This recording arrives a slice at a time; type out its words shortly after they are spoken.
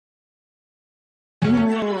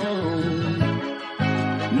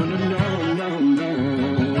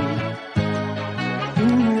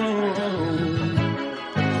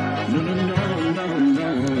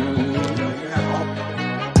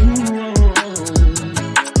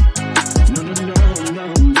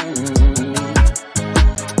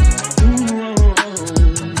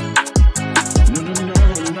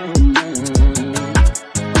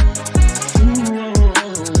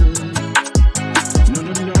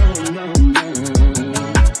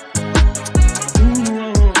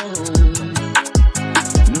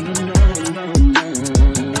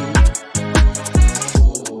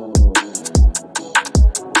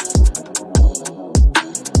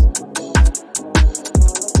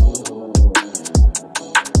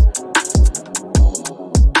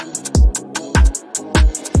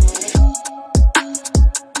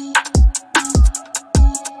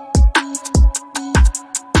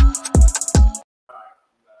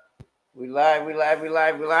We live.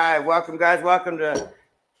 Welcome, guys. Welcome to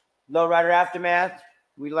Lowrider Aftermath.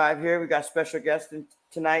 We live here. We got special guest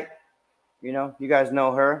tonight. You know, you guys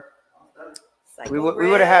know her. We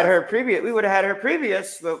would have had her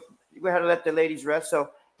previous. But we had to let the ladies rest. So,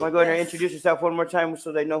 want to go ahead and introduce yourself one more time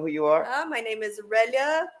so they know who you are? My name is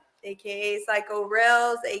Aurelia, aka Psycho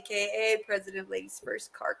Rails, aka President of Ladies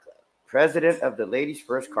First Car Club. President of the Ladies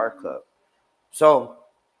First Car Club. So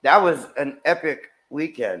that was an epic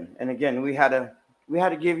weekend, and again, we had to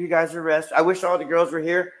give you guys a rest. I wish all the girls were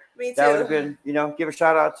here. Me too. That would have been, give a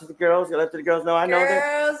shout out to the girls. You let the girls know. I know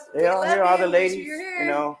that they all here. All the ladies,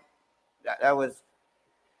 that was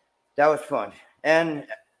fun. And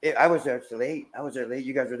I was there late.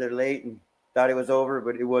 You guys were there late and thought it was over,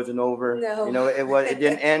 but it wasn't over. No. It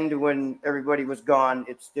didn't end when everybody was gone.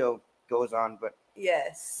 It still goes on. But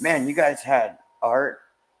yes, man, you guys had art.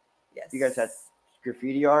 Yes. You guys had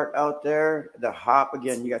graffiti art out there. The hop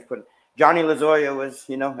again. You guys put Johnny Lazoya was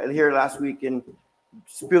here last week and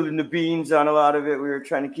spilling the beans on a lot of it. We were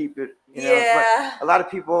trying to keep it. Yeah. But a lot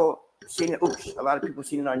of people seen it. A lot of people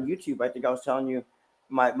seen it on YouTube. I think I was telling you,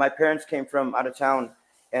 my parents came from out of town,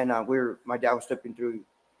 and my dad was flipping through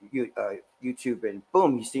YouTube, and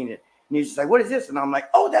boom, he's seen it, and he's just like, "What is this?" And I'm like,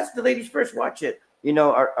 "Oh, that's the Ladies First. Watch it."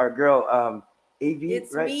 Our girl AV,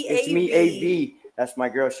 it's right? It's me AV. That's my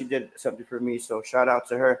girl. She did something for me, so shout out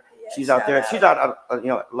to her. Yeah, she's out there. She's out,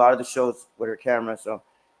 a lot of the shows with her camera. So,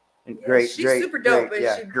 and she's super dope.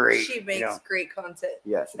 Great, she makes great content.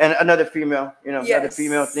 Yes, and another female, another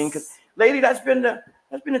female thing. Because lately, that's been the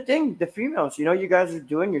thing. The females, you guys are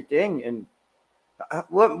doing your thing. And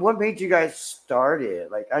what made you guys start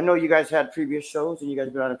it? Like, I know you guys had previous shows, and you guys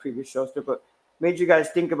been on a previous show stuff, but made you guys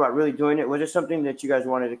think about really doing it? Was it something that you guys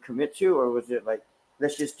wanted to commit to, or was it like,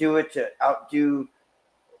 let's just do it to outdo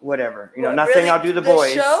whatever, not really? saying outdo the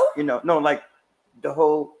boys, show? No, like the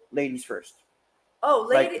whole Ladies First. Oh,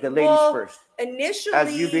 like the ladies first. Initially,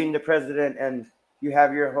 as you being the president, and you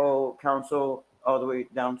have your whole council all the way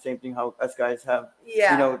down, same thing how us guys have,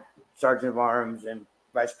 sergeant of arms and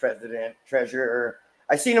vice president, treasurer.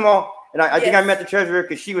 I seen them all, and I think I met the treasurer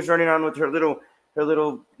because she was running on with her little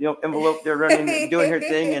envelope there, running, doing her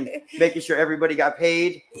thing, and making sure everybody got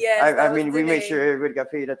paid. Yes, I mean, we made sure everybody got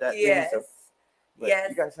paid at that thing. So, yes.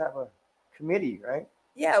 You guys have a committee, right?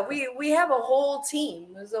 Yeah, we have a whole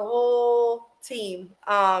team. There's a whole team.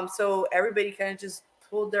 So everybody kind of just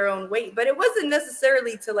pulled their own weight, but it wasn't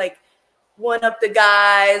necessarily to like one up the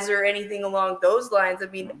guys or anything along those lines. I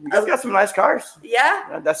mean, you guys got some nice cars.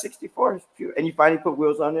 Yeah, that 64 is cute, and you finally put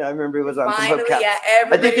wheels on it. I remember it was on some hubcaps. Yeah,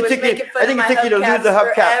 everybody was making fun of my hubcaps. I think it took you to lose the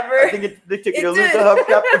hubcap. I think they took you to lose the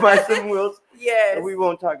hubcap to buy some wheels. Yes, we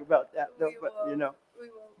won't talk about that though. But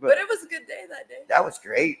But it was a good day that day. That was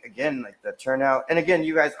great. Again, like the turnout, and again,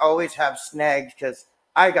 you guys always have snags because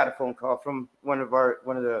I got a phone call from one of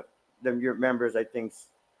your members, I think's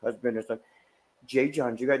husband or something. Jay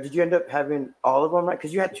John, did you end up having all of them right?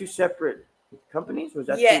 Because you had two separate companies. Was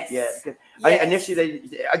that? Yes. Yes. Initially,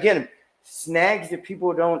 again, snags that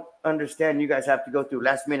people don't understand. You guys have to go through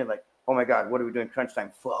last minute, like, oh my God, what are we doing? Crunch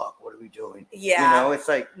time. Fuck, what are we doing? Yeah. It's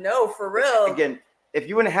like, no, for real. Again, if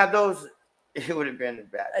you wouldn't have those, it would have been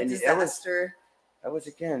bad. A disaster. That was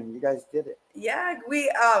again, you guys did it. Yeah,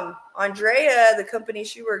 we Andrea, the company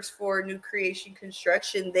she works for, New Creation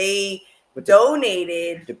Construction, they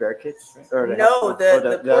donated the Bear Kits, right? Or the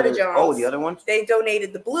Porta-Johns. Oh, the other ones? They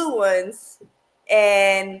donated the blue ones,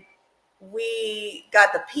 and we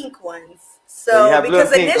got the pink ones. So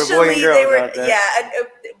because initially they were,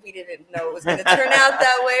 we didn't know it was going to turn out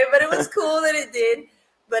that way, but it was cool that it did.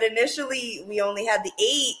 But initially, we only had the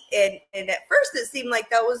 8, and at first it seemed like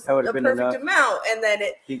that was a perfect amount, and then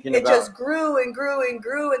it just grew and grew and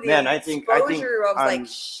grew, and the exposure, I was like,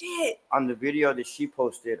 shit. On the video that she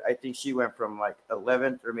posted, I think she went from like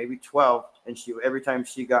 11th or maybe 12th, and every time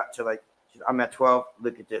she got to like, I'm at 12,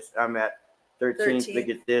 look at this, I'm at 13th, look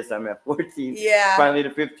at this, I'm at 14th, finally the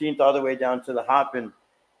 15th, all the way down to the hop, and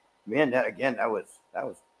man, that was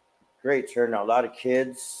great turnout, a lot of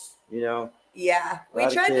kids, Yeah, we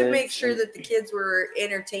tried to make sure that the kids were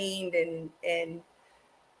entertained and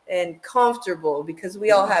comfortable because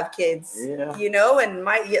we all have kids, and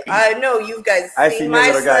I know you guys. I've seen my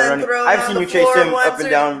little guy running. I've seen you chase him up and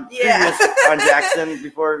down. On Jackson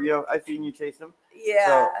before. I've seen you chase him.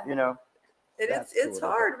 Yeah. So it's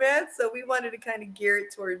hard, man. So we wanted to kind of gear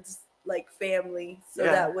it towards like family, so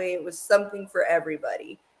that way it was something for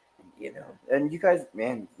everybody, And you guys,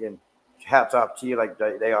 man, hats off to you, like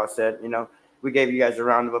they all said, We gave you guys a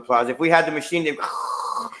round of applause. If we had the machine, we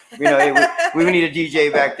would need a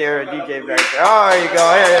DJ back there, Oh, there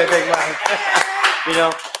you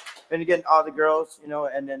go. And again, all the girls, and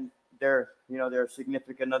then their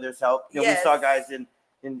significant others help. We saw guys in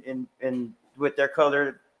with their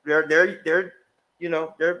color, their their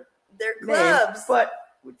clubs, name, but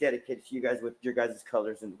we're dedicated to you guys with your guys'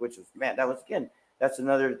 colors, and which was, man, that's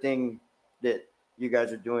another thing that you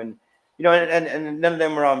guys are doing. And none of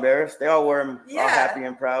them were embarrassed. They all wore them all happy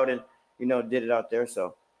and proud, and did it out there.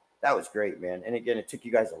 So that was great, man. And again, it took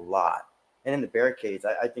you guys a lot. And in the barricades,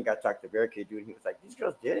 I think I talked to the barricade dude, and he was like, these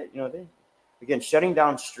girls did it. They, again, shutting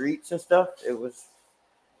down streets and stuff. It was,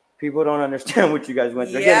 people don't understand what you guys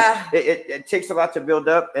went through. Again, it takes a lot to build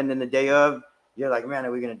up, and then the day of, you're like, man,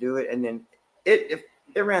 are we going to do it? And then it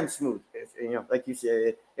ran smooth. Like you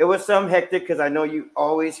said, it was some hectic, because I know you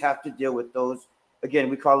always have to deal with those. Again,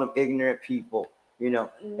 we call them ignorant people,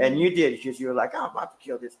 and you did, because you were like, I'm about to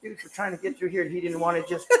kill this dude for trying to get through here. He didn't want to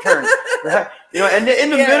just turn, right? And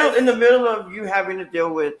in the middle of you having to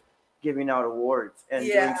deal with giving out awards and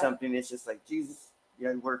doing something, it's just like, Jesus,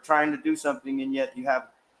 we're trying to do something, and yet you have,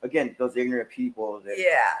 again, those ignorant people that,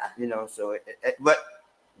 so but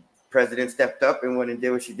president stepped up and went and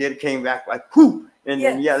did what she did, came back like, whoo, and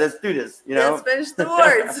then let's do this, let's finish the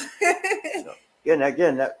awards. So,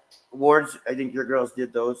 again, that awards, I think your girls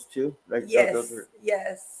did those too, right? Those were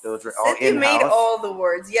all Cynthia in-house. made all the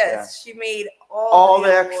awards. She made all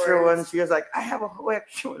the extra ones. She was like, I have a whole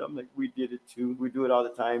extra one. I'm like, we did it too. We do it all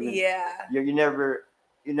the time. And you never,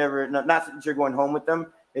 not that you're going home with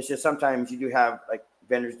them. It's just sometimes you do have, like,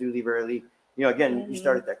 vendors do leave early. Again, you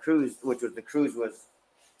started that cruise, which was, the cruise was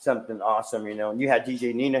something awesome, and you had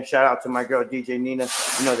DJ Nina. Shout out to my girl DJ Nina,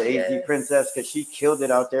 the AZ princess, because she killed it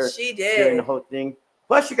out there. She did during the whole thing.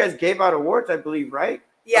 Plus, you guys gave out awards, I believe, right?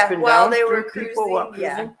 Yeah, while they were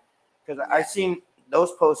cruising. Because I seen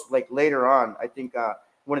those posts like later on. I think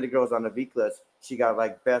one of the girls on the V-Class, she got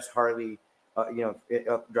like best Harley,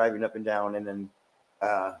 driving up and down, and then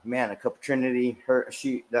a couple Trinity,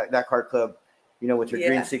 that car club, with her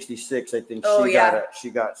green 66. I think she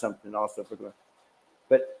got something also for going.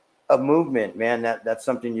 But a movement, man, that's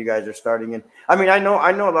something you guys are starting in. I mean, I know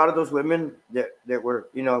a lot of those women that were,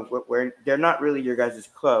 where they're not really your guys'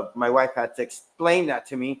 club. My wife had to explain that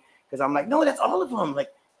to me, because I'm like, no, that's all of them.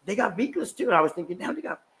 Like, they got V-Class too. And I was thinking, damn, they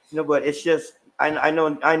got, but it's just, I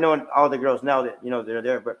know all the girls now that, they're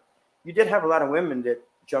there, but you did have a lot of women that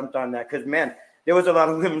jumped on that, because, man, there was a lot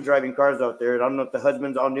of women driving cars out there. I don't know if the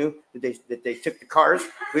husbands all knew that they took the cars.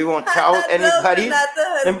 We won't tell anybody.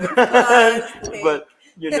 But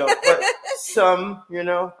but some,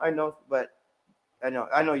 I know, but I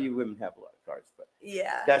know you women have a lot of cars, but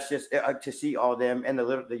that's just to see all them, and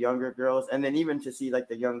the younger girls, and then even to see like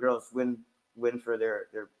the young girls win for their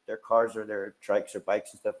cars or their trikes or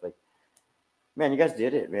bikes and stuff. Like, man, you guys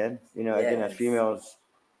did it, man. Again, as females,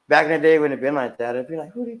 back in the day when it'd been like that, I'd be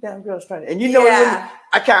like, who are these damn girls trying to? And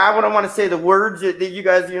I wouldn't want to say the words that you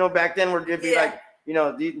guys, back then were, it'd be like,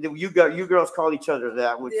 you girls call each other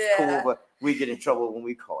that, which is cool, but we get in trouble when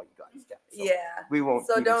we call you guys that. So we won't.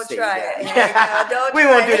 So don't try it. We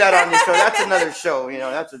won't do that on this show. That's another show.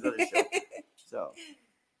 That's another show. So,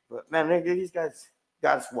 but man, these guys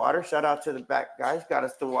got us water. Shout out to the back guys. Got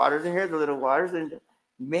us the waters in here, the little waters, and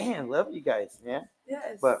man, love you guys, man.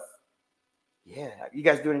 Yes. But you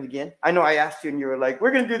guys doing it again? I know I asked you, and you were like,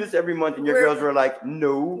 "We're gonna do this every month," and your girls were like,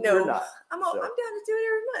 "No, we're not." I'm down to do it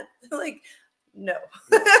every month. Like, no.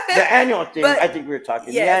 The annual thing, I think we were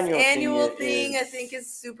talking. Yes, the annual thing I think is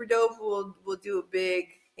super dope. We'll do it big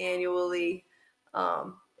annually.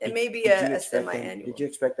 It may be a semi-annual. Did you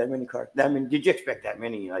expect that many cars? I mean, did you expect that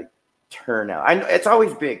many like turnout? I know it's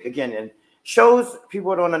always big again, and shows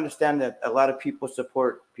people don't understand that a lot of people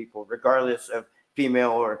support people regardless of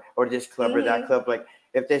female or this club or that club. Like,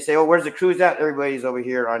 if they say, "Oh, where's the cruise at?" Everybody's over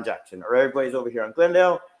here on Jackson, or everybody's over here on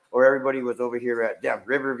Glendale, or everybody was over here at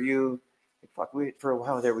Riverview. Fuck, for a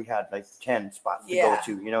while there we had like 10 spots to go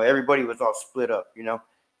to. Everybody was all split up.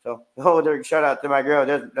 So shout out to my girl.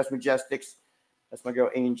 That's Majestics. That's my girl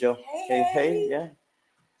Angel. Hey, yeah.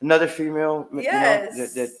 Another female,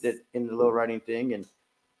 that in the low riding thing. And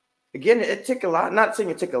again, it took a lot. Not saying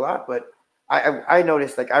it took a lot, but I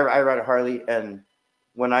noticed, like, I ride a Harley, and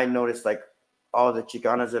when I noticed like all the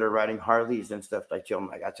Chicanas that are riding Harleys and stuff, like,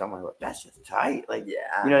 I tell my wife, that's just tight. Like, you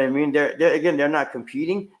know what I mean? They're not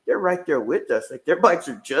competing. They're right there with us. Like, their bikes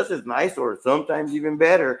are just as nice, or sometimes even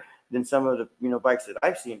better than some of the bikes that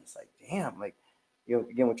I've seen. It's like, damn, like,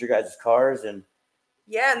 again, with your guys' cars and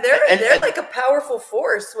they're like a powerful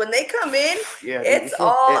force when they come in. It's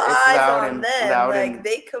all eyes on them. Like,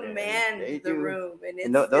 they command the room,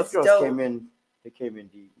 and those girls dope. came in. They came in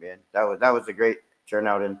deep, man. That was a great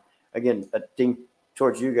turnout, and again, a thing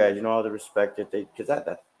towards you guys. All the respect that because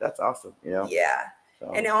that's awesome. Yeah.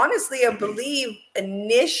 So. And honestly, I believe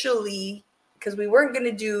initially, because we weren't going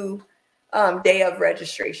to do day of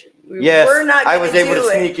registration. I was able to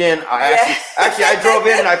sneak in. Actually, I drove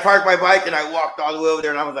in and I parked my bike and I walked all the way over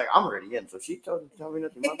there and I was like, I'm already in. So she told me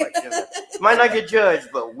nothing. My bike might not get judged,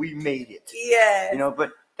 but we made it. Yeah. You know,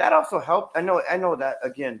 but that also helped. I know that,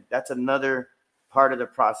 again, that's another part of the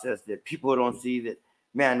process that people don't see, that,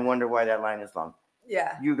 man, wonder why that line is long.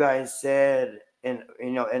 Yeah. You guys said, and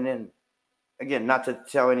then, again, not to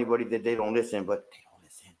tell anybody that they don't listen, but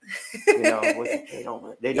they don't listen. They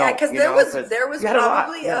don't. Yeah, because there was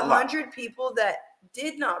probably 100 people that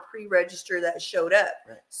did not pre-register that showed up.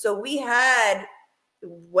 Right. So we had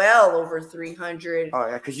well over 300. Oh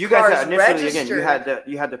yeah, because you guys had initially again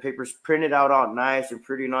you had the papers printed out all nice and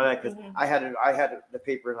pretty and all that. Because I had the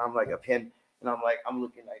paper and I'm like a pen and I'm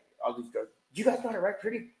looking like all these girls. You guys got to write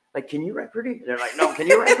pretty. Like, can you write pretty? They're like, no. Can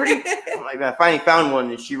you write pretty? I'm like, I finally found one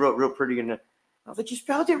and she wrote real pretty and I was like, you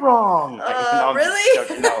spelled it wrong.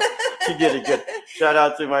 Really? No, she did it good. Shout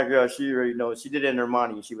out to my girl. She already knows. She did it in her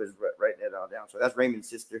money. She was writing it all down. So that's Raymond's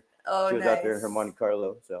sister. Oh, she was out there in her Monte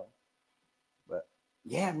Carlo. So, but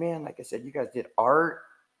yeah, man, like I said, you guys did art,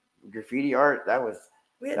 graffiti art.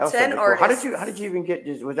 We had 10 artists. How did you even get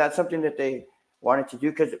this? Was that something that they wanted to do?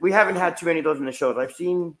 Because we haven't had too many of those in the shows. I've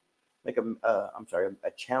seen like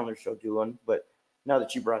a Chandler show do one, but now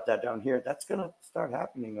that you brought that down here, that's gonna start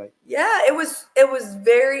happening. Like, yeah, it was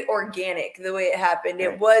very organic the way it happened.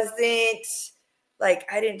 Right. It wasn't like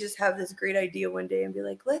I didn't just have this great idea one day and be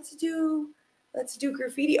like, let's do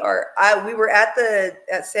graffiti art. We were at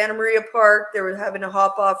Santa Maria Park. They were having a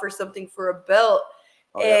hop off or something for a belt,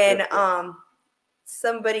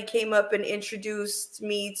 somebody came up and introduced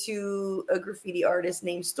me to a graffiti artist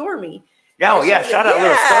named Stormy. Oh yeah, shout out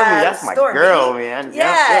little Stormy. That's my girl, man.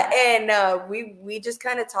 Yeah, and we just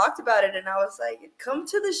kind of talked about it, and I was like, "Come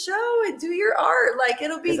to the show and do your art. Like,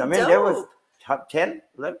 it'll be dope." There was top 10,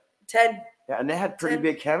 11? 10. Yeah, and they had pretty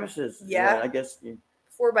big canvases. Yeah, I guess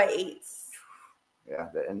 4x8s. Yeah,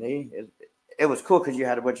 and it was cool because you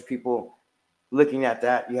had a bunch of people looking at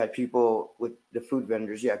that. You had people with the food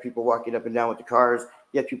vendors. You had people walking up and down with the cars.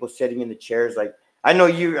 You had people sitting in the chairs. Like, I know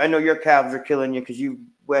your calves are killing you because you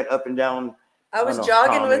went up and down. I was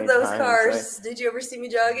jogging with those cars. Right? Did you ever see me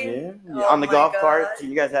jogging? Yeah, on the golf cart. So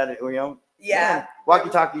you guys had it, Yeah.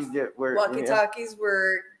 Walkie-talkies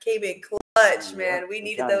came in clutch, man. We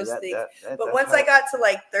needed those things. But once I got to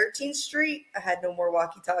like 13th Street, I had no more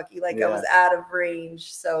walkie-talkie. Like I was out of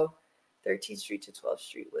range. So 13th Street to 12th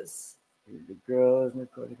Street was. The girls,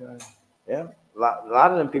 yeah. A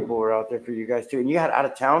lot of them people were out there for you guys too. And you had out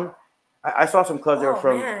of town. I saw some clubs that were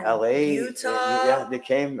from LA, Utah. Yeah, they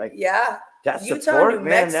came like that Utah, support, New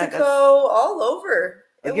man. Mexico, all over.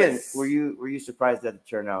 Again, were you surprised at the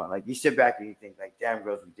turnout? Like you sit back and you think, like, damn,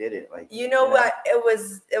 girls, we did it. Like what? It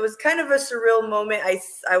was kind of a surreal moment.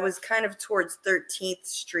 I was kind of towards 13th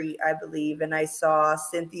Street, I believe, and I saw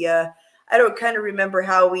Cynthia. I don't kind of remember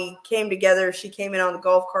how we came together. If she came in on the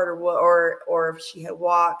golf cart or if she had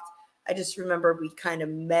walked. I just remember we kind of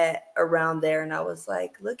met around there and I was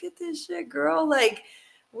like, look at this shit, girl. Like,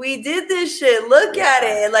 we did this shit. Look at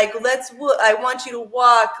it. Like, I want you to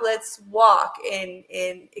walk. Let's walk and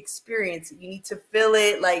experience it. You need to feel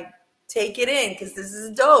it. Like, take it in because this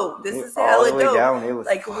is dope. This is hella dope. All the way down, it was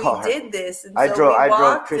like far. We did this. And I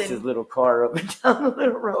drove Chris's little car up and down the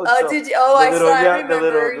little road. Oh, did you? Oh, I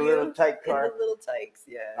remember the little tight car. The little tykes,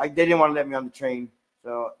 yeah. They didn't want to let me on the train.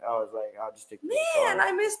 So I was like, I'll just take the car.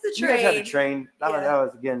 I missed the train. You guys had the train. That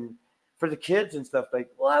was, again, for the kids and stuff. Like,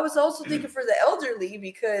 well, I was also thinking for the elderly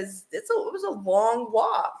because it was a long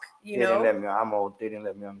walk, They didn't let me. I'm old. They didn't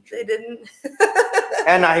let me on the train. They didn't.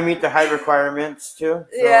 And I meet the height requirements too.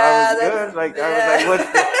 So I was good. Like I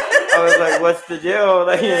was like, what's the deal?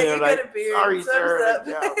 Like, sorry, sir.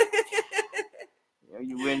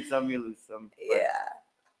 You win some, you lose some.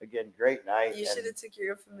 But again, great night. You should have took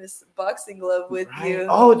your infamous boxing glove with you.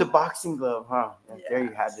 Oh, the boxing glove, huh? Yeah. There you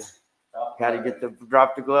had to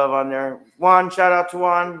drop the glove on there. Juan, shout out to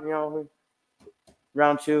Juan.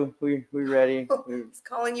 Round 2, we ready. He's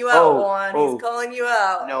calling you out, Juan. He's calling you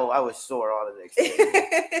out. No, I was sore all the next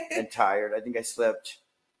day and tired. I think I slept.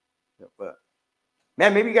 But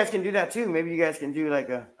man, maybe you guys can do that too. Maybe you guys can do like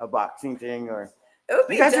a boxing thing or. It would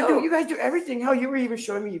be dope. You guys do everything. How you were even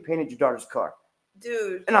showing me you painted your daughter's car.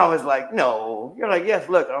 Dude. And I was like, no. You're like, yes,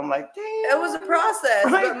 look. I'm like, damn. It was a process.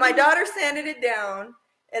 But my daughter sanded it down.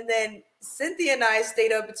 And then Cynthia and I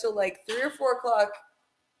stayed up until like 3 or 4 o'clock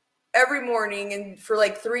every morning and for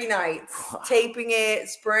like 3 nights, taping it,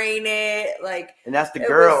 spraying it. Like, and that's the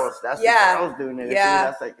girls. That's the girls doing it. Yeah.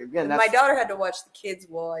 That's like, again, my daughter had to watch the kids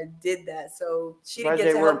while I did that. So she didn't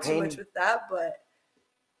get to help too much with that. But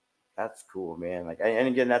That's cool, man. Like, and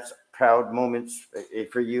again, that's proud moments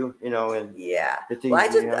for you, you know, and yeah. The things,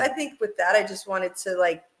 Well, I think with that, I just wanted to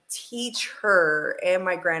like teach her and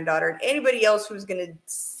my granddaughter and anybody else who's gonna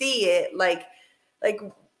see it, like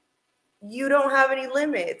you don't have any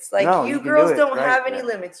limits. Like no, you can girls do don't right? have any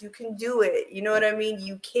limits. You can do it. You know what I mean?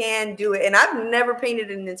 You can do it. And I've never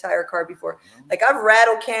painted an entire car before. Like I've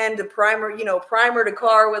rattle canned the primer, primer the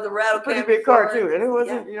car with a rattle can. Pretty big car too, and it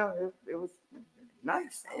wasn't, it was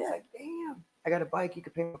nice. I was like, damn, I got a bike. You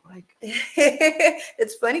could paint my bike.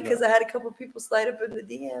 It's funny because I had a couple people slide up in the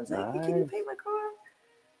DMs like, hey, can you paint my car?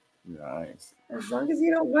 Nice. As long as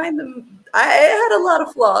you don't mind them. It had a lot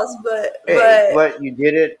of flaws, but you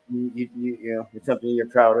did it. You it's something you're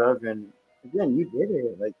proud of, and again, you did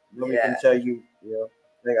it. Like nobody can tell you,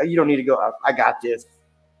 like you don't need to go. I got this.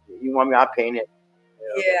 You want me? I'll paint it.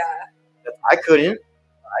 Yeah. I couldn't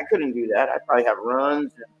do that. I'd probably have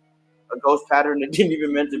runs and a ghost pattern that didn't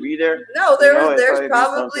even meant to be there. No, there's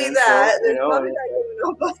probably that. There's probably that going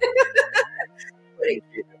on.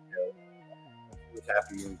 Was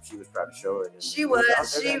happy and she was proud to show it. She was.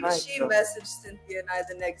 She messaged Cynthia and I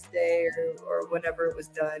the next day or whenever it was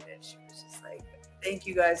done, and she was just like, "Thank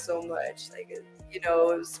you guys so much." Like, it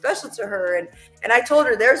was special to her, and I told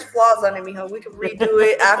her there's flaws on it, Mijo. We could redo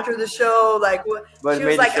it after the show. Like, what? She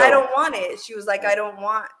was like, "I don't want it." She was like, "I don't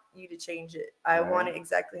want you to change it. I want it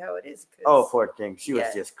exactly how it is." Oh, poor thing. She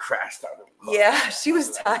was just crashed out of the car. Yeah, she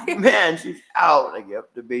was tired. Man, she's out. Like, yep,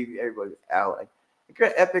 the baby, everybody was out. Like,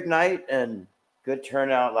 epic night and good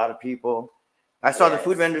turnout. A lot of people. I saw the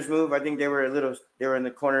food vendors move. I think they were in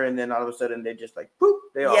the corner, and then all of a sudden they just like poof.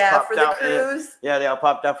 They all popped out. For the cruise. They all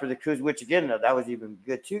popped out for the cruise. Which again, that was even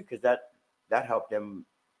good too, because that helped them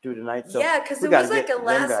through the night. So because it was like a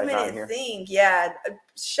last minute thing. Yeah.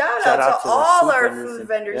 Shout out to all our food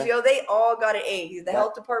vendors. They all got an A. The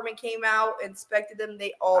health department came out, inspected them.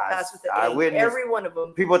 They all passed with an A. Every one of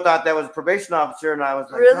them. People thought that was a probation officer, and I was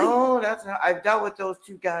like, really? No, I've dealt with those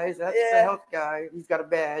two guys. That's the health guy. He's got a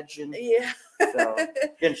badge. And so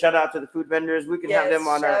again, shout out to the food vendors. We can have them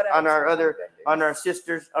on our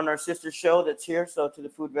sister show that's here. So to the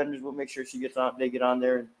food vendors, we'll make sure they get on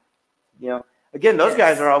there, and again, those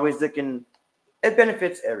guys are always looking. It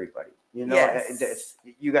benefits everybody. You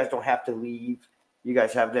guys don't have to leave. You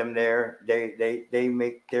guys have them there. They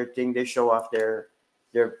make their thing. They show off their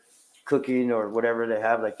cooking or whatever they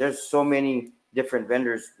have. Like there's so many different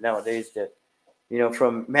vendors nowadays that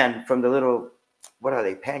from the little, what are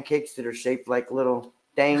they, pancakes that are shaped like little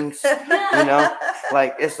things,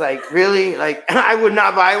 like it's like really, like I would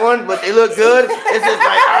not buy one, but they look good. It's just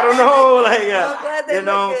like I don't know, like I'm glad they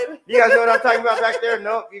look good. You guys know what I'm talking about back there?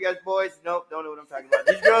 Nope. You guys boys, nope, don't know what I'm talking about.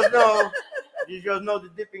 These girls know. These girls know the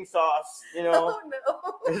dipping sauce. Oh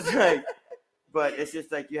no. It's like, but it's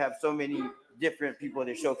just like you have so many different people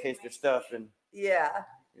that showcase their stuff, and yeah.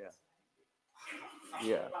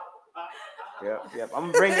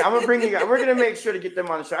 I'm gonna bring you guys. We're gonna make sure to get them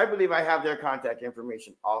on the show. I believe I have their contact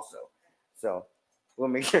information also, so we'll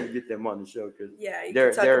make sure to get them on the show because you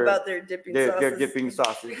can talk about their dipping sauces. Their dipping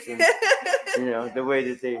sauces, and, the way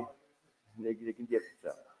that they can dip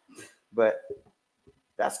stuff. But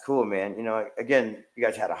that's cool, man. Again, you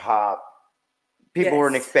guys had a hop. People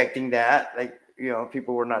weren't expecting that. Like,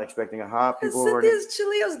 people were not expecting a hop. People were. Cynthia's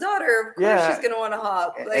Chilio's daughter. Of course, she's gonna want to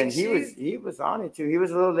hop. Like, and he was on it too. He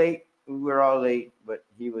was a little late. We were all late, but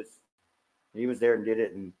he was there and did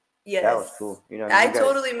it, and that was cool. I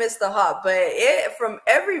totally missed the hop, but from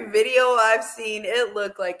every video I've seen, it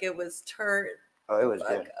looked like it was turned. Oh, it was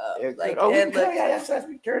good.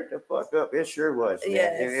 We turned the fuck up. It sure was.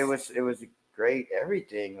 Yes. It was great.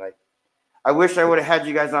 Everything. Like, I wish I would have had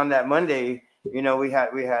you guys on that Monday. We had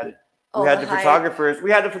the photographers.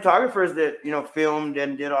 We had the photographers that filmed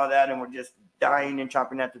and did all that, and were just dying and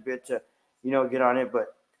chomping at the bit to get on it.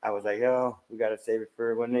 But I was like, we got to save it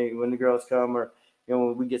for when the girls come, or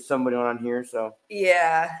when we get somebody on here. So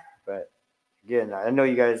But again, I know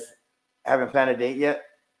you guys haven't planned a date yet,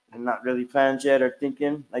 and not really planned yet, or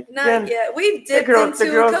thinking like not yet. We've dipped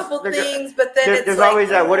into a couple things, but then there's always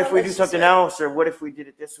that. What if we do something else, or what if we did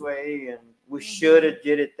it this way, and we should have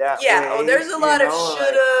did it that way? Yeah, there's a lot of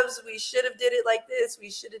should haves. We should have did it like this. We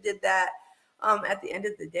should have did that. At the end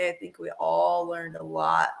of the day, I think we all learned a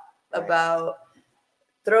lot about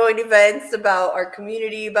throwing events, about our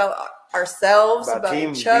community, about ourselves, about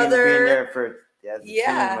each other. Being there for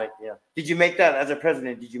team, Did you make that as a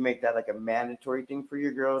president? Did you make that like a mandatory thing for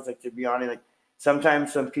your girls? Like, to be honest, like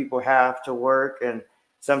sometimes some people have to work, and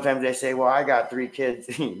sometimes they say, "Well, I got 3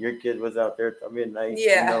 kids." Your kid was out there till midnight.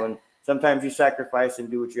 And sometimes you sacrifice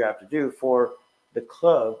and do what you have to do for the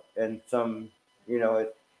club, and some,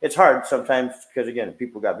 it's hard sometimes because again,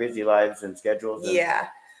 people got busy lives and schedules. And, yeah.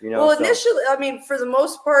 You know, well, initially, I mean, for the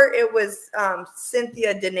most part, it was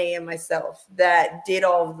Cynthia, Danae, and myself that did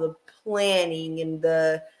all of the planning and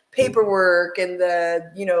the paperwork and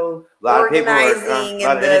the, you know, organizing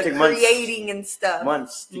and the creating and stuff.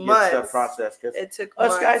 Months to get stuff processed. It took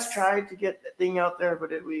us guys tried to get that thing out there, but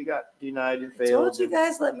we got denied and failed. I told you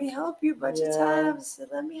guys, let me help you a bunch of times. So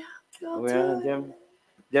let me help you.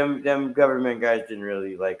 Them government guys didn't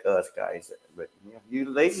really like us guys, but you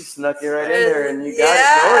ladies snuck it right in there and you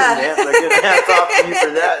got it going, man. So good hats off to you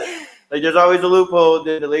for that. Like there's always a loophole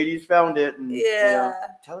that the ladies found it, and you know,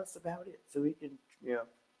 tell us about it so we can, you know.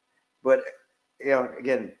 But you know,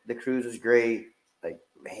 again, the cruise was great. Like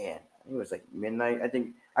man, it was like midnight. I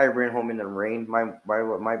think I ran home in the rain. My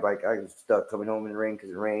bike, I was stuck coming home in the rain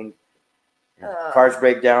because it rained. Cars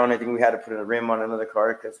break down. I think we had to put a rim on another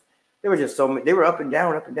car because. There were just so many. They were up and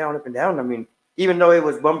down, up and down, up and down. I mean, even though it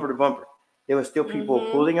was bumper to bumper, there was still people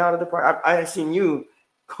pulling out of the park. I seen you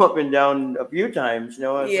go up and down a few times. You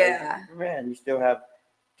know, like, man, you still have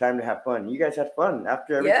time to have fun. You guys had fun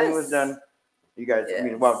after everything was done. You guys, I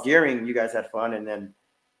mean, while during, you guys had fun, and then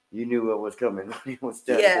you knew what was coming when it was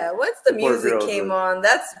done. Yeah, once the music came on,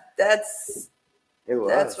 that's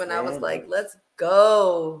when I was like, let's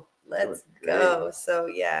go, let's go. So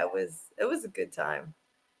yeah, it was a good time.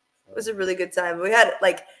 It was a really good time. We had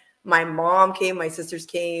like my mom came, my sisters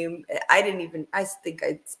came. I think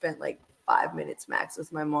I spent like 5 minutes max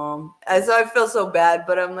with my mom. So I feel so bad,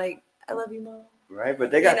 but I'm like, I love you, Mom. Right. But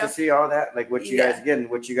they got to see all that, like what you guys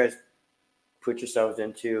what you guys put yourselves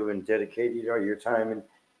into and dedicated all your time and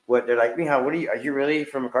what they're like, Mija, are you really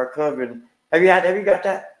from a car club? And have you got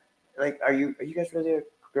that? Like, are you guys really a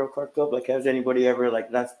girl car club? Like, has anybody ever like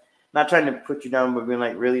that's not trying to put you down, but being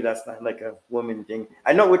like, really, that's not like a woman thing.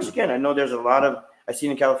 I know, I know there's a lot of, I've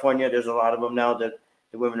seen in California, there's a lot of them now that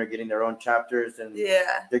the women are getting their own chapters and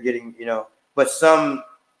they're getting, you know, but some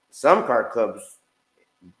car clubs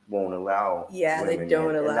won't allow. Yeah, they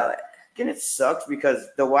don't allow it. Again, it sucks because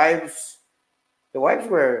the wives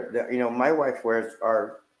wear, you know, my wife wears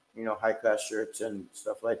our, you know, high class shirts and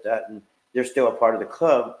stuff like that. And they're still a part of the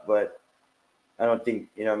club, but I don't think,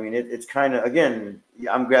 you know, I mean, it's kind of, again,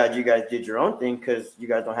 I'm glad you guys did your own thing because you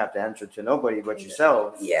guys don't have to answer to nobody but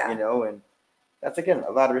yourselves, you know, and that's, again,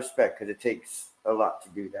 a lot of respect because it takes a lot to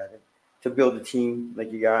do that and to build a team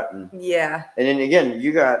like you got. And and then, again,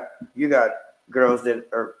 you got girls that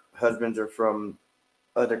are husbands are from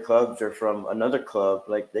other clubs or from another club.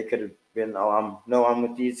 Like they could have been, I'm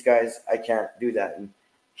with these guys. I can't do that. And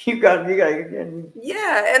you got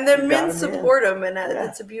and their men support them, and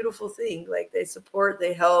it's a beautiful thing. Like they support,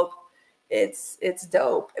 they help. It's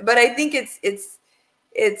dope. But I think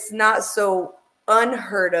it's not so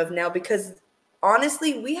unheard of now because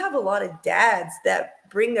honestly, we have a lot of dads that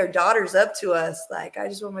bring their daughters up to us. Like, I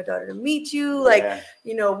just want my daughter to meet you. Like,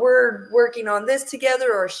 you know, we're working on this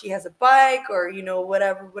together, or she has a bike, or you know,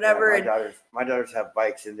 whatever. Yeah, my daughters have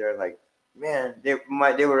bikes, and they're like. Man, they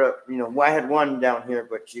were, you know, I had one down here,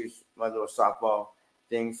 but she was my little softball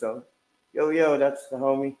thing. So, yo, that's the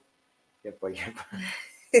homie. Yep.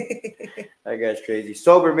 That guy's crazy.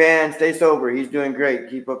 Sober, man. Stay sober. He's doing great.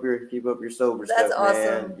 Keep up your sober stuff. That's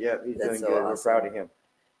awesome. Man. Yep, he's doing good. Awesome. We're proud of him.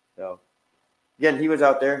 So, again, he was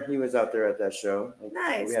out there. He was out there at that show.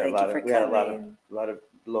 Nice. We had a lot of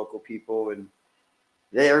local people and.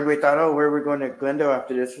 Everybody thought, oh, where are we going to Glendale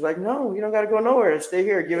after this? It's like, no, you don't got to go nowhere. Stay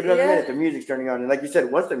here. Give it another minute. The music's turning on. And like you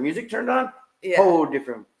said, once the music turned on, whole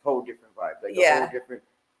different vibe. Like a whole different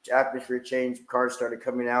atmosphere change. Cars started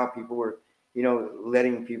coming out. People were, you know,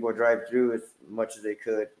 letting people drive through as much as they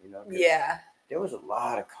could, you know. There was a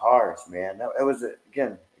lot of cars, man. It was,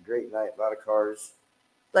 again, a great night. A lot of cars.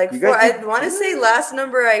 Like, I want to say last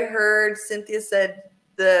number I heard, Cynthia said,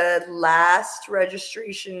 the last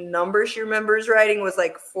registration number she remembers riding was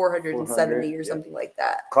like 470 or something like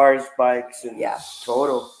that. Cars, bikes, and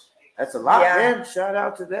total. That's a lot, man. Shout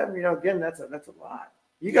out to them. You know, again, that's a lot.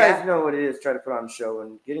 You guys know what it is trying to put on a show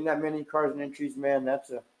and getting that many cars and entries, man.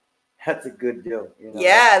 That's a good deal. You know?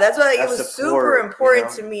 Yeah, that's why it was super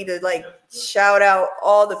important to me to like shout out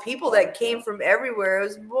all the people that came from everywhere. It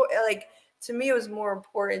was more like, to me, it was more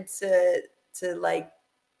important to like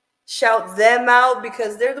shout them out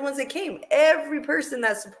because they're the ones that came. Every person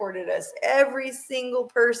that supported us, every single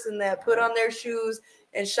person that put on their shoes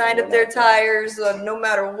and shined up their tires, no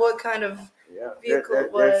matter what kind of vehicle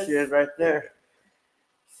it was. There she is right there.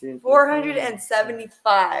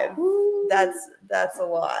 475. That's a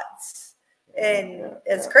lot. And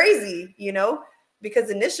it's crazy, you know, because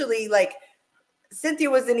initially, like, Cynthia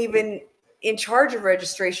wasn't even in charge of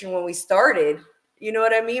registration when we started. You know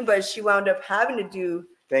what I mean? But she wound up having to do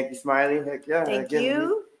Thank you, Smiley. Heck yeah. Thank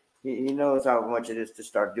you. He knows how much it is to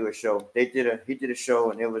start do a show. He did a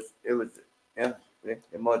show, and it was yeah. It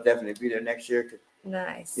most definitely be there next year.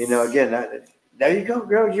 Nice. You know, again, there you go,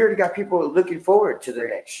 girl. You already got people looking forward to the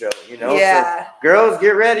next show. You know, yeah. So, girls,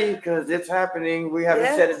 get ready because it's happening. We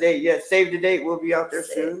haven't set a date yet. Save the date. We'll be out there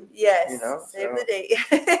soon. Yes. You know, save the date.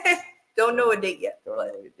 Don't know a date yet.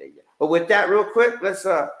 But with that, real quick, let's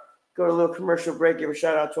go to a little commercial break. Give a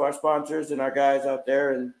shout out to our sponsors and our guys out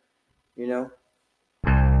there, and you know.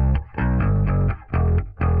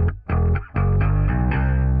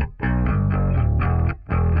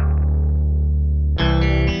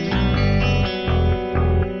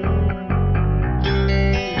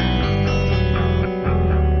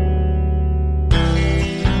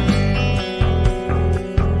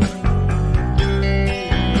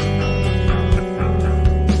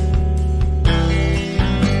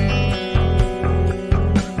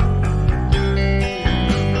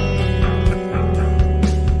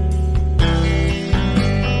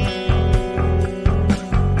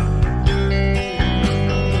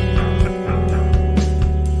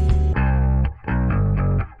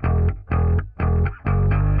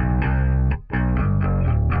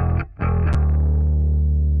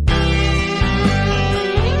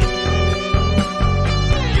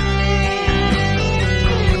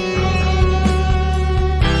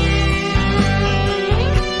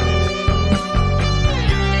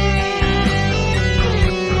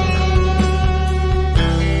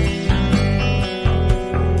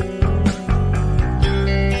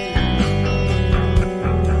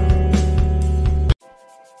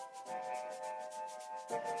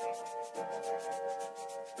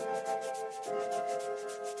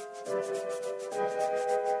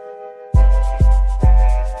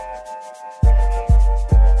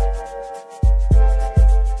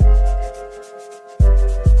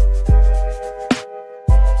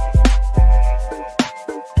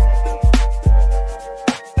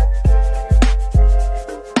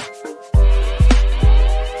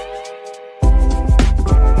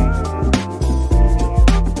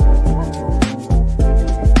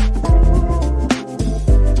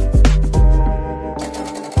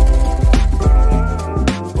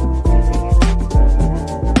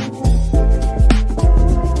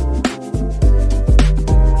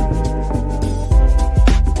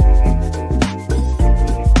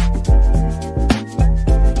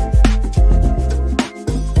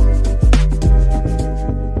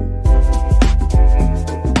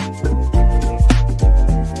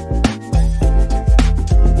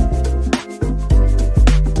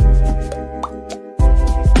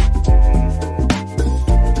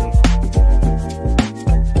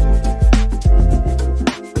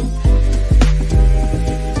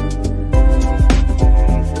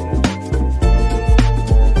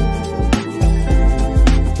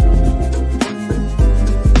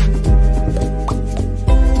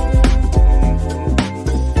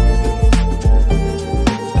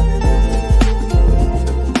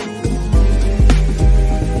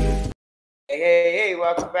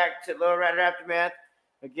 Welcome back to Lowrider Aftermath.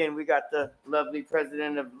 Again, we got the lovely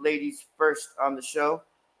president of Ladies First on the show.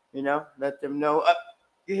 You know, let them know.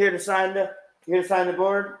 You here to sign the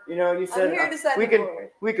board? You know, you said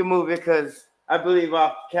we can move it because I believe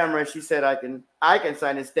off camera she said I can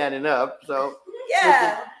sign it standing up. So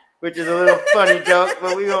yeah, which is a little funny joke,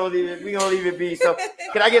 but we gonna leave it be. So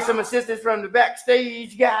can I get some assistance from the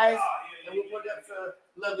backstage guys? And we'll put up so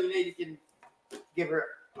lovely lady can give her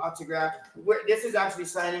autograph. This is actually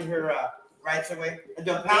signing her rights away.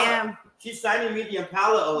 The Impala. Damn. She's signing me the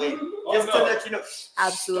Impala away. Just to let you know.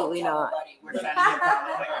 Absolutely not. We're signing the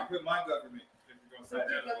Impala away. I put my government if you're going to sign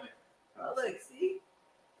that away. Oh, look, see?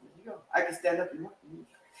 There you go. I can stand up.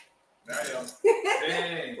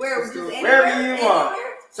 Dang. Wherever you want.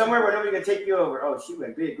 Somewhere where nobody can take you over. Oh, she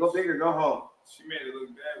went big. Go big or go home. She made it look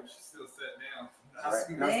bad, but she's still sat down. Right.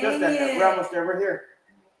 No, still standing up. We're almost there. We're here.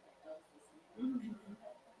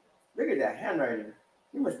 Look at that handwriting.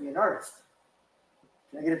 You must be an artist.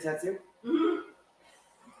 Can I get a tattoo?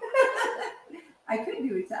 I could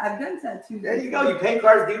do it. I've done tattoos. There you go. You paint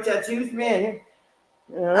cars, do tattoos, man.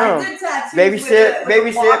 I did tattoos.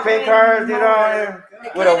 Babysit, paint cars, you know,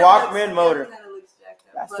 with a Walkman motor.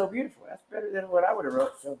 That's so beautiful. That's better than what I would have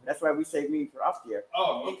wrote. So that's why we saved me for off the air.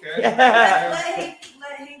 Oh, okay. Let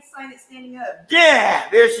Hank sign it standing up. Yeah,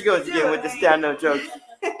 there she goes again with the stand-up jokes.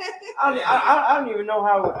 I don't even know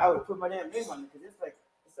how I would put my damn name on it because it's like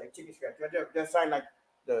chicken scratch. Do I sign like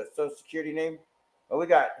the Social Security name? Oh, we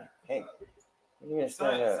got Hank. You're gonna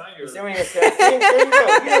stand up. You see when you stand? There you go.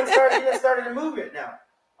 You done started to move it now.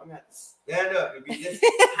 I'm gonna have to stand up and be this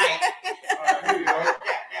height. All right, here you go.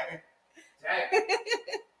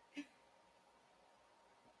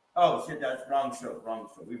 Oh shit, that's wrong show.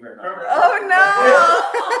 We better not. Oh no!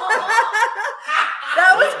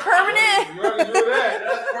 That was permanent. You already do that.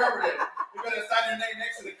 That's permanent. You better sign your name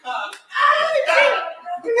next to the cop.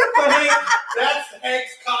 That's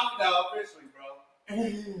Hank's cop now officially, bro.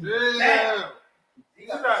 Damn. You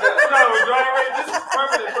got this is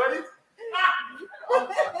permanent, buddy.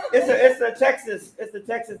 It's the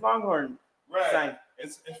Texas Longhorn sign.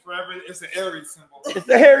 It's forever. It's an Aries symbol. It's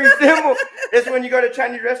the hairy symbol. It's when you go to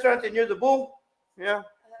Chinese restaurants and you're the bull. Yeah.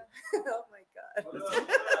 Oh my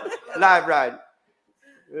God. Live ride.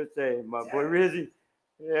 Let's say my boy Rizzy.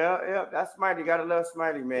 Yeah. That's Smiley. Gotta love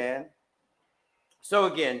Smiley, man. So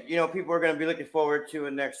again, people are gonna be looking forward to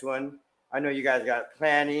a next one. I know you guys got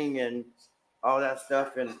planning and all that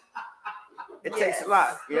stuff, and it takes a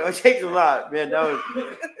lot. It takes a lot, man.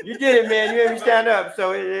 You did it, man. You made me stand up.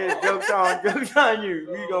 So it is jokes on you.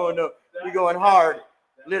 We going hard,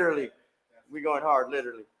 literally. We going hard,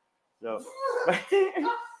 literally.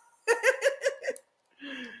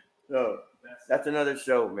 So, that's another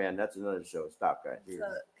show, man. That's another show. Stop, guys.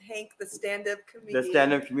 Hank, the stand-up comedian. The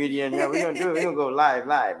stand-up comedian. Yeah, we're gonna do it. We're gonna go live.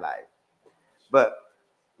 But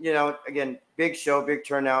again, big show, big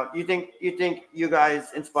turnout. You think you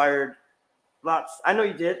guys inspired lots? I know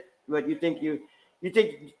you did, but you think you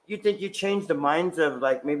changed the minds of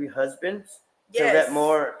like maybe husbands to let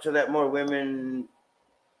more women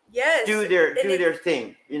do their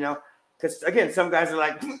thing, because again, some guys are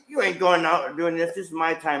like, you ain't going out doing this. This is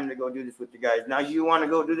my time to go do this with the guys. Now you want to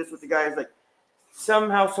go do this with the guys. Like some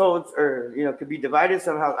households are, could be divided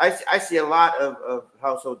somehow. I see a lot of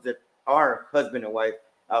households that are husband and wife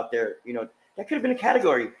out there. That could have been a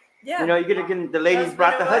category. Yeah. The ladies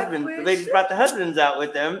brought the husbands. The ladies brought the husbands out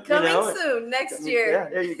with them. Coming soon next year. Yeah,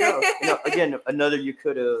 there you go. Again, another you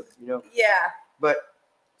could have. Yeah. But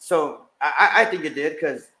so I think it did,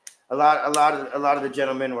 because a lot of the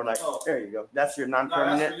gentlemen were like, there you go. That's your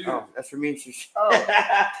non-permanent. That's for me.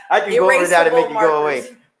 I can go over that and make it go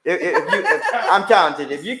away. If I'm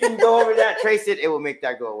talented. If you can go over that, trace it, it will make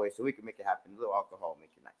that go away. So we can make it happen. A little alcohol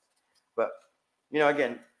make it nice. But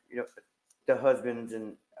again, the husbands,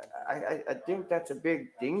 and I think that's a big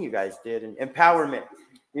thing you guys did, and empowerment.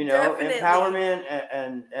 Definitely. Empowerment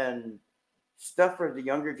and stuff for the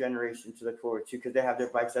younger generation to look forward to, because they have their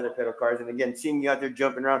bikes, other pedal cars, and again, seeing you out there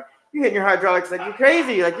jumping around, you hitting your hydraulics like you're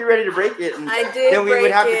crazy, like you're ready to break it. And then we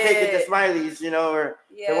would have to take it to Smiley's, or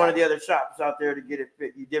to one of the other shops out there to get it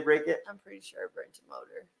fit. You did break it? I'm pretty sure I burnt a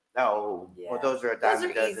motor. Oh, yeah. Well, those are a dime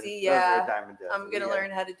a dozen. Easy, yeah. Those are a dime a dozen. I'm gonna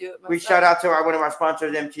learn how to do it myself. We shout out to one of our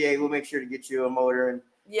sponsors, MTA. We'll make sure to get you a motor and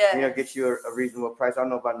get you a reasonable price. I don't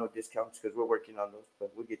know about no discounts because we're working on those,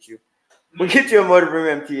 but we'll get you a motor from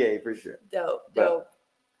MTA for sure. Dope.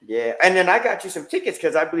 Yeah, and then I got you some tickets,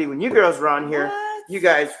 because I believe when you girls were on here, you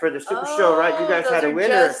guys for the Super Show, right? You guys had a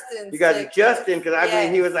winner. You guys are Justin, because I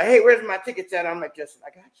believe he was like, "Hey, where's my tickets at?" I'm like, "Justin, I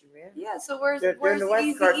got you, man." Yeah. So where's the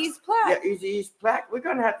Easy East plaque? Yeah, Easy East plaque. We're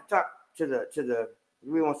gonna have to talk to the.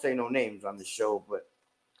 We won't say no names on the show, but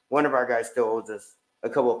one of our guys still owes us a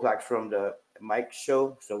couple of plaques from the Mike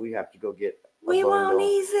show, so we have to go get. We want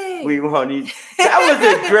Easy. That was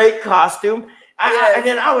a great costume. And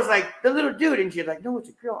then I was like, the little dude, and she's like, no, it's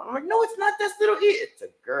a girl. I'm like, no, it's not. That's little E. It's a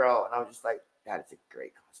girl. And I was just like, that is a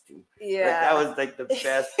great costume. Yeah, that was like the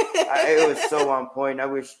best. It was so on point. I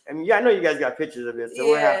know you guys got pictures of it, so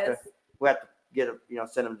we'll have to get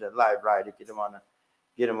send them to Live Ride to get them on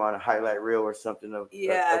a highlight reel or something of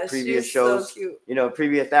previous shows. So cute.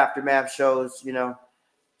 Previous Aftermath shows.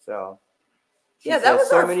 So that was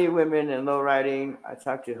so many women in low riding. I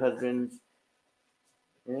talked to husbands.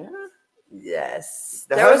 Yeah. Yes,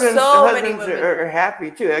 the husbands are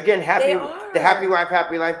happy too. Again, happy, the happy wife,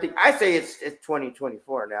 happy life thing. I say it's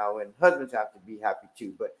 2024 now, and husbands have to be happy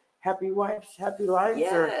too. But happy wives, happy lives,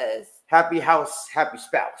 or happy house, happy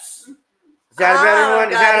spouse. Is that a better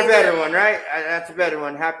one? Is that a better one, right? That's a better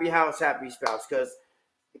one. Happy house, happy spouse, because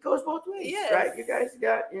it goes both ways, right? You guys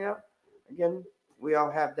got, again, we all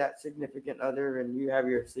have that significant other, and you have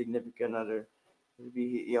your significant other. It'll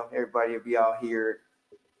be, everybody will be out here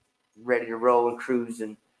ready to roll and cruise,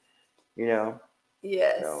 and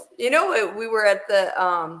Yes. So. We were at the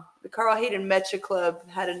Carl Hayden Mecha Club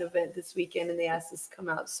had an event this weekend, and they asked us to come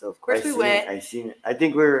out. So of course we went. I seen it. I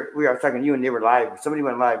think we were talking to you, and they were live. Somebody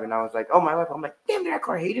went live, and I was like, "Oh my wife!" I'm like, "Damn, they're at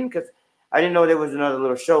Carl Hayden," because I didn't know there was another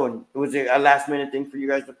little show. And was it a last minute thing for you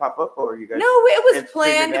guys to pop up, or you guys? No, it was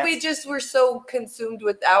planned. We just were so consumed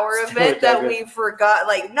with our event that we forgot.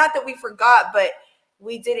 Like, not that we forgot, but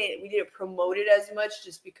we didn't promote it as much,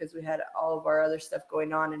 just because we had all of our other stuff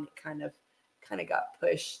going on, and it kind of kind of got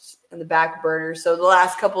pushed in the back burner. So the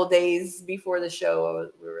last couple of days before the show,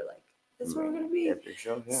 we were like, this is where we're going to be.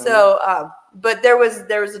 Show, yeah. So, but there was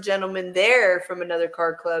a gentleman there from another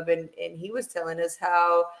car club, and he was telling us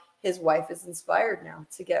how his wife is inspired now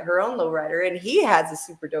to get her own lowrider, and he has a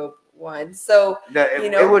super dope one. So,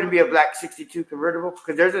 it wouldn't be a black 62 convertible,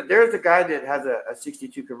 because there's a guy that has a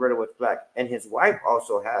 62 convertible with black, and his wife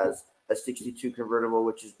also has a 62 convertible,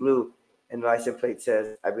 which is blue, and the license plate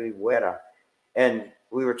says, I believe, Huera. And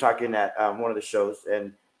we were talking at one of the shows,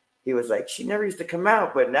 and he was like, she never used to come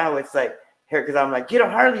out, but now it's like, here, because I'm like, get a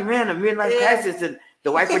Harley, man, a midlife crisis, and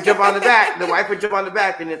the wife would jump on the back. The wife would jump on the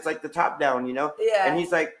back, and it's like the top down, Yeah. And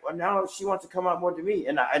he's like, well, now she wants to come out more to me.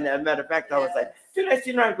 And as a matter of fact, I was like, dude, I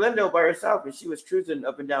seen her on Glendale by herself, and she was cruising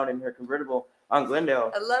up and down in her convertible on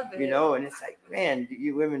Glendale. I love it. And it's like, man,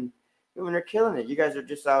 you women are killing it. You guys are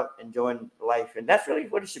just out enjoying life, and that's really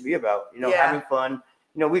what it should be about. Having fun.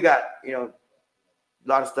 We got a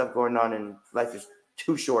lot of stuff going on, and life is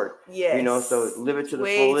too short. Yes. So live it to the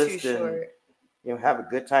fullest, and have a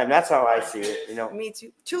good time. That's how I see it. Me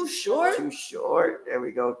too. Too short. Too short. There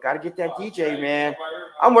we go. Got to get that DJ, man.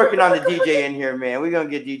 I'm working on the DJ in here, man. We're gonna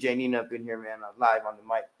get DJ Nina up in here, man, live on the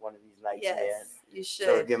mic one of these nights, man. You should.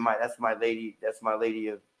 So again, that's my lady. That's my lady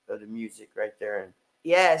of the music right there. And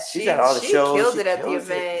yes, she's at all the shows. Killed it at the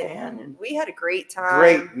event. And we had a great time.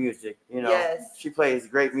 Great music, Yes. She plays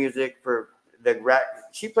great music for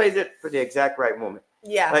she plays it for the exact right moment.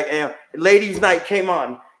 Yeah. Like ladies' night came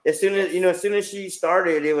on. As soon as she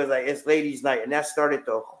started, it was like, it's ladies' night, and that started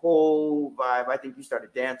the whole vibe. I think you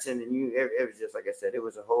started dancing, and it was just like I said, it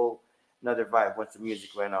was a whole another vibe once the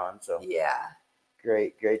music went on. So yeah,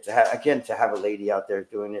 great to have a lady out there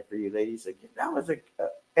doing it for you ladies. Again, that was a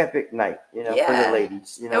epic night, for the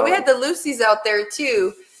ladies. And we had the Lucy's out there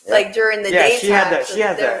too. Yeah. Like during the daytime. She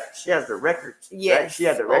has the records. Yes. Right? She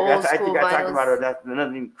has the records. I think I talked about her. That's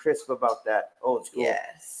nothing crisp about that. Old school.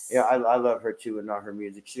 Yes. Yeah, I love her too, and all her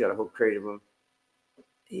music. She got a whole crate of them.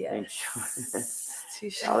 Yes. Too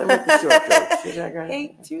short.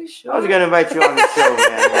 Ain't too short. I was gonna invite you on the show,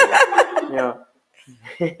 man.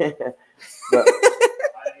 But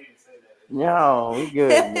no, we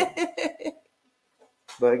good.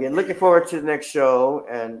 But again, looking forward to the next show.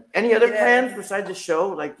 And any other plans besides the show?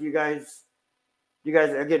 Like, you guys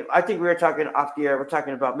again, I think we were talking off the air. We're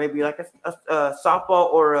talking about maybe like a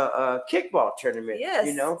softball or a kickball tournament. Yes,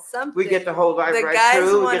 something. We get the whole vibe right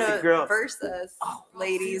through. We get the girls versus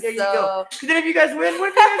ladies. There you go. Because then if you guys win,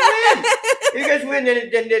 what if you guys win?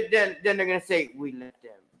 Then they're gonna say we let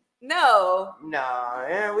them. No.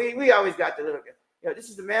 Yeah, we always got the little.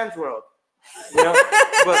 This is the man's world. But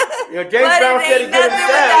James Brown said it good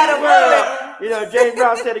himself. James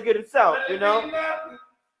Brown said it good himself.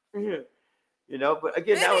 But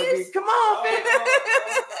again, that would be, come on,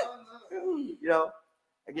 man.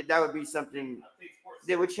 Again, that would be something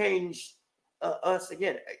that would change us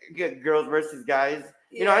again. Girls versus guys.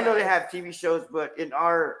 I know they have TV shows, but in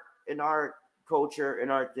our culture, in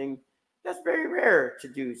our thing, that's very rare to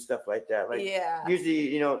do stuff like that. Like,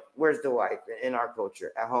 usually, where's the wife in our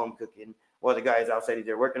culture? At home cooking, while the guy's outside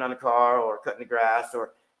either working on the car or cutting the grass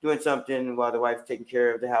or doing something while the wife's taking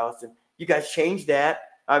care of the house. And you guys changed that.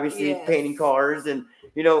 Obviously, painting cars, and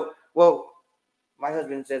well, my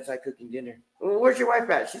husband says I cooking dinner. Well, where's your wife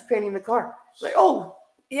at? She's painting the car. Like, oh,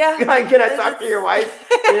 yeah. Can I talk to your wife?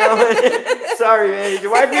 Sorry, man, is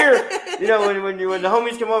your wife here? When the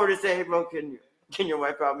homies come over to say, hey, bro, can your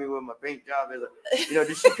wife help me with my paint job?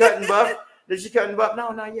 Does she cut and buff? Does she cut and buff?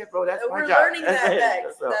 No, not yet, bro. That's my job. We're learning that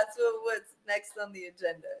next. So, that's what's next on the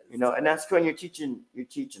agenda. And that's when you're teaching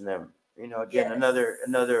them. Again,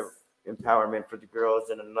 another empowerment for the girls,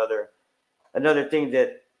 and another thing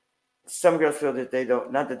that some girls feel that they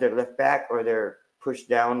don't, not that they're left back or they're pushed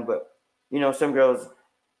down, but some girls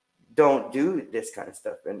don't do this kind of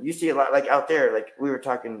stuff. And you see a lot, like out there, like we were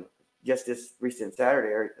talking just this recent Saturday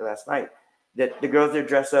or last night, that the girls that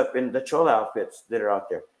dress up in the chola outfits that are out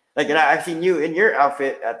there. Like, and I've seen you in your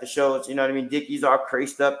outfit at the shows, you know what I mean? Dickies all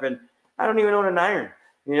creased up, and I don't even own an iron,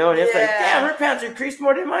 and it's like, damn, her pants are creased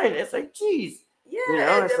more than mine. It's like, geez.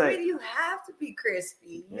 Yeah, it's like, you have to be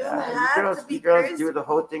crispy. You have to be girls crispy. Do the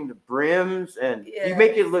whole thing, the brims, and you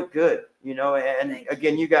make it look good, And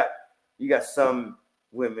again, you got some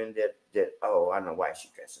women that I don't know why she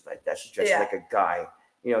dresses like that. She dresses like a guy.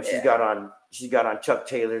 She's got on Chuck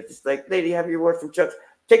Taylors. It's like, lady, have your word from Chuck's.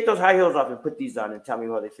 Take those high heels off and put these on and tell me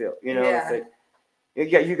how they feel. It's like,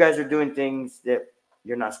 you guys are doing things that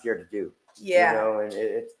you're not scared to do. And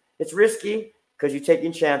it's risky, because you're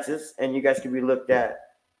taking chances, and you guys can be looked at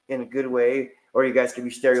in a good way, or you guys can be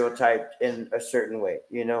stereotyped in a certain way,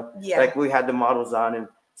 Like we had the models on, and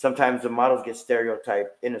sometimes the models get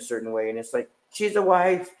stereotyped in a certain way, and it's like she's a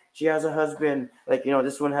wife, she has a husband, like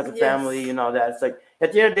this one has a family and all that. It's like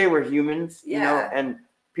at the end of the day, we're humans, and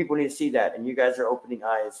people need to see that, and you guys are opening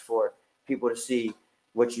eyes for people to see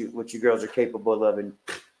what you girls are capable of, and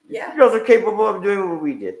you girls are capable of doing what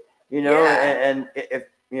we did, and if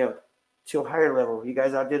to a higher level, you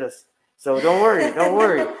guys outdid us. So don't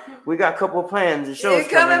worry. We got a couple of plans and shows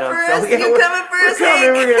coming up. So you're coming for us.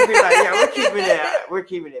 We're gonna be like, we're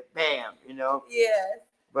keeping it, bam, Yeah.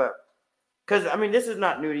 But because this is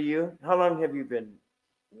not new to you. How long have you been?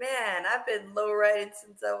 Man, I've been low riding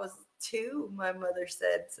since I was 2. My mother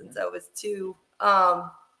said since I was 2.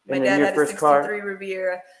 My dad had a 63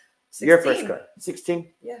 Riviera. 16. Your first car, 16?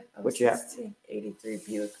 Yeah. What you have? 83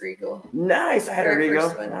 Buick Regal. Nice. I had a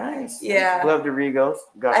Regal. Nice. Yeah. Love the Regals.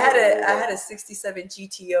 I had a 67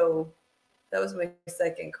 GTO. That was my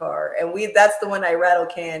second car, and that's the one I rattle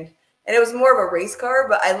canned. And it was more of a race car,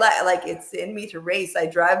 but I like it's in me to race. I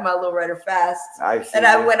drive my Lowrider fast.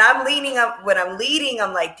 When I'm leading,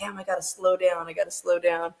 I'm like, damn, I gotta slow down.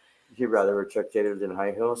 You'd rather wear Chuck Taylors than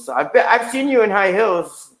high heels. So I've seen you in high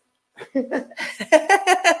heels.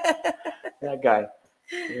 That guy.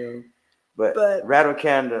 But rattle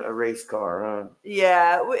canned a race car, huh?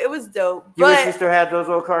 Yeah, it was dope. Do you wish you still had those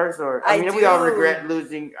old cars? Or we all regret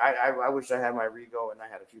losing. I wish I had my Regal and I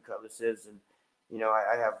had a few Cutlasses, and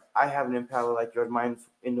I have an Impala like yours. Mine's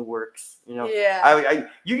in the works. Yeah.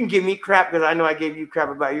 You can give me crap because I know I gave you crap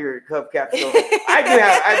about your hubcap. So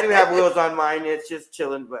I do have wheels on mine. It's just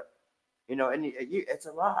chilling, but and it's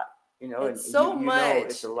a lot. It's so much.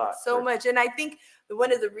 It's a lot. So much, and I think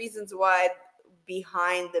one of the reasons why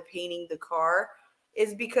behind the painting the car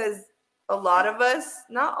is because a lot of us,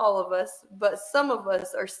 not all of us, but some of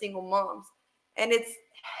us are single moms, and it's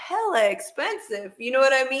hella expensive. You know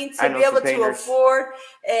what I mean? To be able to afford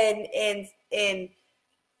and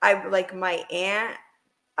I like my aunt.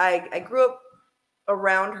 I grew up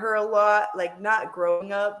around her a lot, like not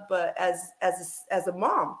growing up, but as a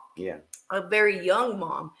mom. Yeah. A very young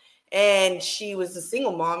mom. And she was a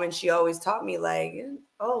single mom, and she always taught me like,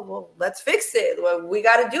 oh, well, let's fix it. Well, we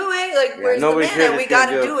got to do it. Like, where's the man? We got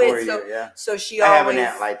to do it. So she always. I have an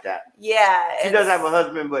aunt like that. Yeah. She does have a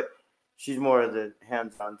husband, but she's more of the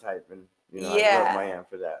hands-on type, and I love my aunt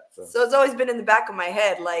for that. So it's always been in the back of my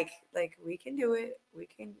head, like we can do it. We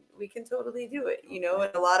can totally do it. And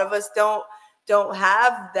a lot of us don't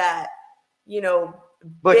have that,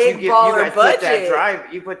 but big you baller guys budget. Put that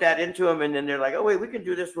drive, you put that into them, and then they're like, oh wait, we can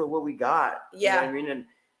do this with what we got. Yeah. You know what I mean? And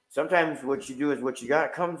sometimes what you do is what you got.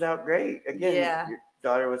 It comes out great. Again, your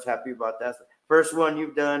daughter was happy about that. First one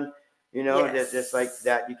you've done, just like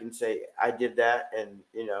that, you can say, I did that, and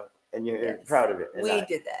you're proud of it. And we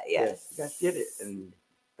did that, yes. You guys did it. And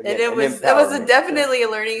it was definitely a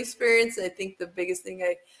learning experience. I think the biggest thing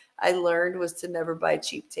I learned was to never buy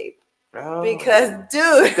cheap tape. Oh. Because,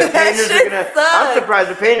 dude, I'm surprised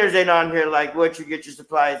the painters ain't on here like what you get your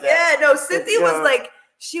supplies at. Yeah, no, Cynthia was like,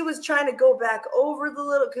 she was trying to go back over the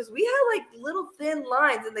little, because we had like little thin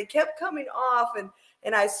lines and they kept coming off,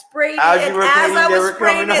 and I sprayed it, and as I was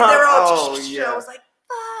spraying it, they're all, I was like,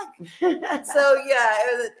 fuck. So yeah,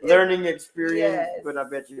 it was a learning experience, but I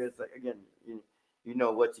bet you it's like, again, you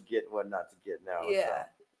know what to get and what not to get now. Yeah. So.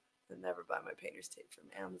 I'll never buy my painter's tape from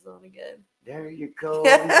Amazon again. There you go.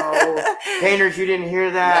 No. Painters, you didn't hear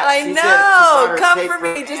that. I know. Come for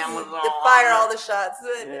me, just to fire all the shots.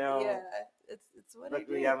 Yeah, it's what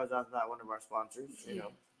luckily, I do. Amazon's not one of our sponsors,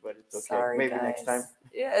 but it's okay. Sorry, maybe guys. next time.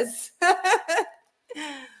 Yes.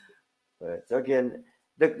 But so again,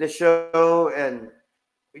 the show, and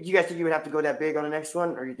you guys think you would have to go that big on the next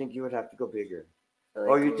one, or you think you would have to go bigger,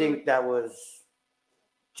 or you think that was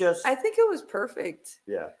just? I think it was perfect.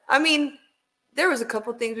 Yeah. I mean, there was a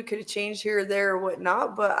couple things we could have changed here or there or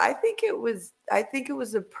whatnot, but I think it was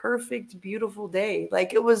a perfect, beautiful day.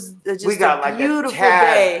 Like it was just a beautiful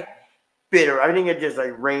day. Bitter. I think it just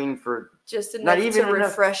like rained for just enough to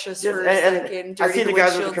refresh us for a second. I see the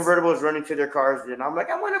guys with the convertibles running to their cars, and I'm like,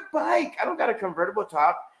 I want a bike. I don't got a convertible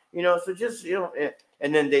top, so just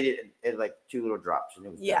and then they did it like 2 little drops, and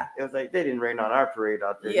it was done. It was like they didn't rain on our parade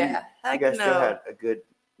out there. Yeah, you guys still had a good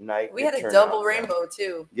night. We had a double rainbow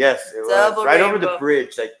too. Yes, it was right over the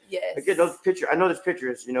bridge. Like, again, those pictures. I know there's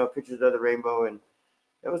pictures. Pictures of the rainbow, and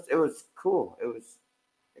it was cool. It was.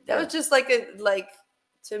 That was just like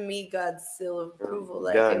to me, God's seal of approval.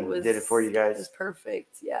 Like done. Did it for you guys. It was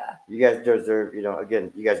perfect. Yeah. You guys deserve.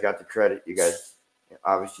 Again, you guys got the credit. You guys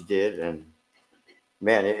obviously did, and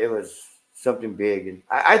man, it was something big. And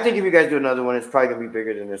I think if you guys do another one, it's probably gonna be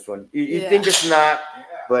bigger than this one. You think it's not,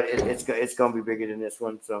 but it's gonna be bigger than this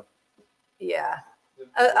one. So. Yeah,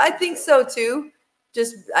 I think so too.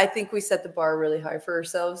 I think we set the bar really high for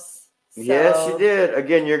ourselves. So. Yes, you did.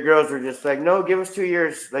 Again, your girls were just like, no, give us 2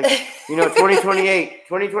 years. Like, 2028,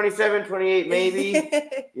 2027, 28, maybe.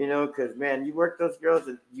 Because, man, you worked those girls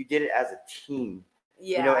and you did it as a team.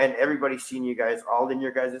 Yeah. And everybody's seen you guys all in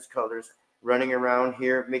your guys' colors, running around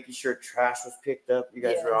here, making sure trash was picked up. You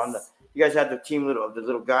guys were on you guys had the team the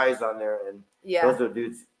little guys on there, and those little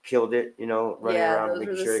dudes killed it, running around,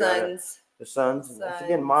 making sure the sons.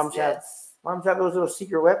 Again, moms have those little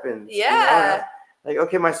secret weapons. Yeah. Like,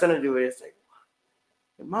 okay, my son will do it. It's like,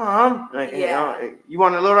 Mom, like, you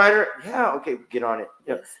want a lowrider? Yeah, okay, get on it.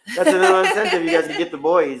 Yes. That's a little incentive. You guys can get the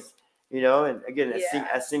boys, and again,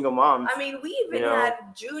 as single moms. I mean, we even had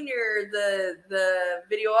Junior, the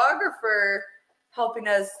videographer, helping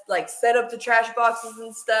us like set up the trash boxes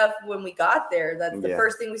and stuff when we got there. That's the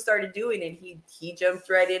first thing we started doing, and he jumped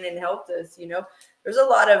right in and helped us. There's a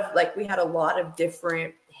lot of we had a lot of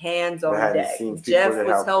different hands on deck. Jeff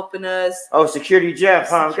was helping us. Oh, Security Jeff,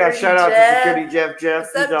 huh? Got shout out to Security Jeff.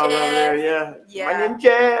 He's all over there. Yeah. My name's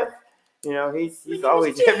Jeff. He's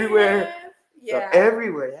always everywhere. Yeah. So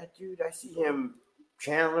everywhere. That dude, I see him,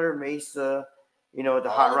 Chandler, Mesa, the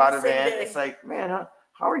hot rod event. It's like, man,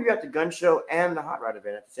 how are you at the gun show and the hot rod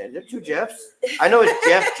event at the same? Is there 2 Jeffs? I know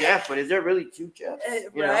it's Jeff, but is there really 2 Jeffs?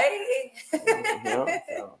 Right?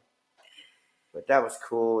 But that was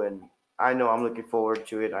cool, and I know I'm looking forward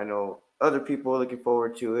to it. I know other people are looking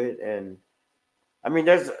forward to it, and I mean,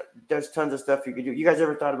 there's tons of stuff you could do. You guys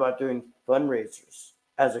ever thought about doing fundraisers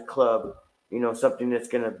as a club? Something that's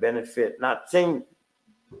going to benefit. Not saying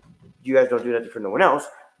you guys don't do that for no one else,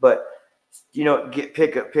 but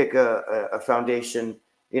pick a foundation.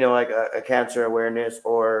 Like a cancer awareness,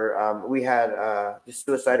 or we had the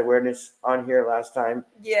suicide awareness on here last time.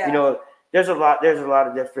 Yeah. There's a lot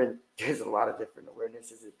of different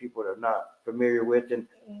awarenesses that people are not familiar with, and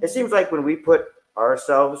it seems like when we put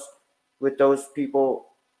ourselves with those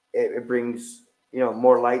people, it brings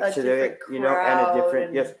more light to it, and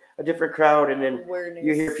a different crowd, and then awareness.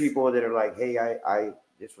 You hear people that are like, hey, I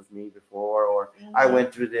this was me before, or I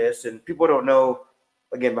went through this, and people don't know,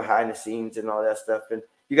 again, behind the scenes and all that stuff. And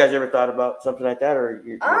you guys ever thought about something like that, or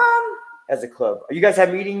as a club? You guys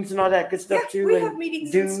have meetings and all that good stuff too? We have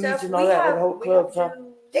meetings and stuff. And all that, the whole club.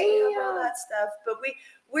 Damn, all that stuff. But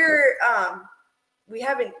we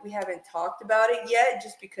haven't talked about it yet,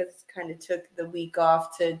 just because it kind of took the week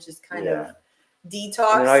off to just kind of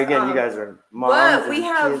detox. And again, you guys are moms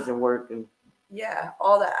and kids and work and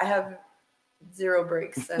all that. I have 0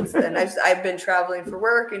 breaks since then. I've been traveling for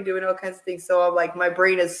work and doing all kinds of things, so I'm like, my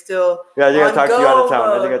brain is still I think I talked to you out of town.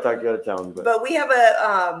 I think I talked to you out of town. But we have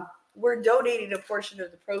we're donating a portion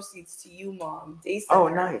of the proceeds to You Mom Day Center. Oh,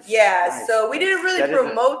 nice. Yeah, nice. So we didn't really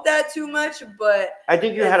promote that too much, but I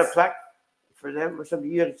think you had a plaque for them or something.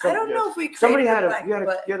 You had I don't know if we somebody had you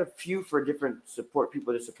had a few for different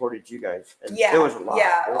people that supported you guys. And it was a lot.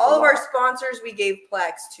 Yeah, all of our sponsors we gave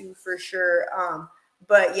plaques to for sure.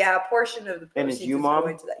 But a portion of the proceeds is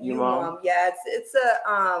going to that. You Mom. Yeah, it's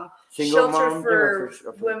a shelter for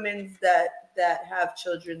women that have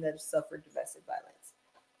children that have suffered domestic violence.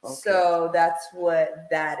 Okay. So that's what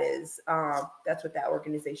that is. That's what that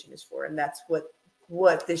organization is for, and that's what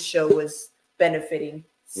this show was benefiting.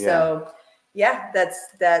 So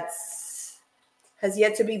that's has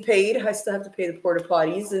yet to be paid. I still have to pay the porta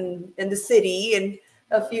potties and the city and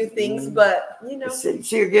a few things, but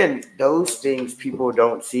see again, those things people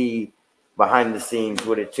don't see behind the scenes.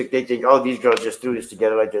 What it took, they think, oh, these girls just threw this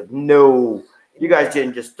together like that. No, you guys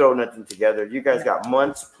didn't just throw nothing together. You guys got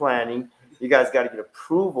months planning. You guys got to get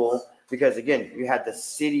approval because, again, you had the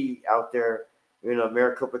city out there,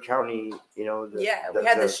 Maricopa County, we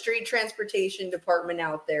had the street transportation department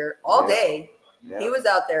out there all day. Yeah. He was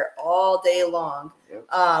out there all day long. Yep.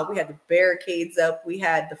 We had the barricades up. We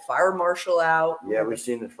had the fire marshal out. Yeah, we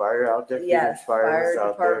seen the fire out there. Yeah, fire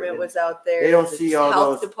department was out there. They don't see all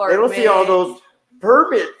those. They don't see all those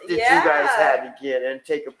permits that you guys had to get and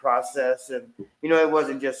take a process. And it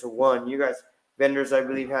wasn't just one. You guys. Vendors, I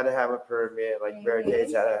believe, had to have a permit. Like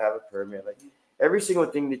barricades had to have a permit. Like every single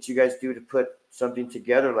thing that you guys do to put something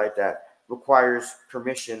together like that requires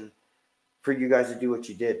permission for you guys to do what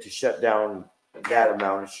you did to shut down that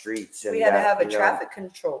amount of streets. And we had to have a traffic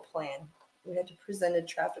control plan. We had to present a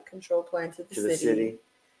traffic control plan to the city.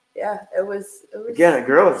 Yeah, it was again,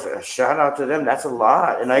 girls. A shout out to them. That's a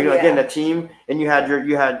lot. And again, the team, and you had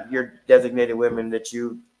your designated women that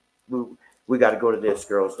we got to go to this,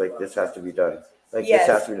 girls. Like this has to be done. Like this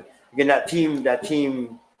has to be done. Again, that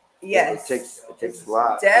team. Yes, it takes a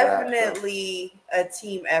lot. Definitely a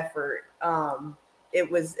team effort.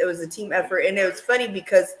 It was a team effort, and it was funny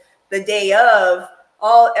because the day of,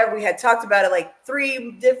 we had talked about it like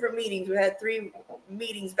 3 different meetings. We had 3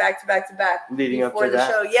 meetings back to back leading before up to the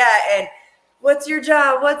show. Yeah, and what's your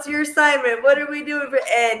job? What's your assignment? What are we doing?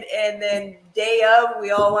 And then day of,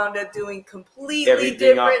 we all wound up doing completely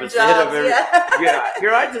everything different jobs. Yeah.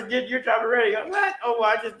 Girl, I just did your job already. What? Oh, well,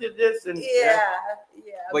 I just did this. And yeah.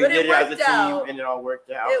 But you did it as a team, and it all worked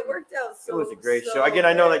out. It worked out so. It was a great show. Again,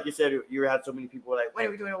 I know, like you said, you had so many people like, when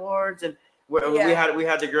are we doing awards? And we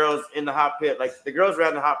had the girls in the hot pit. Like the girls were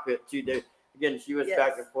in the hot pit too. Again, she was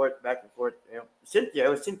back and forth. You know, Cynthia, it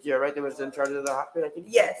was Cynthia, right? That was in charge of the hot pit, I think.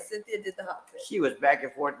 Yes, Cynthia did the hot pit. She was back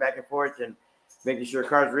and forth, and making sure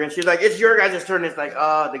cars were in. She's like, it's your guys' turn. It's like,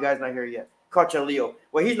 the guy's not here yet. Caught Leo.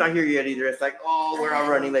 Well, he's not here yet either. It's like, we're all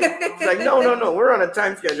running late. It's like, no, we're on a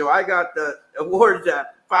time schedule. I got the awards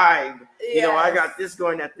at 5. Yes. You know, I got this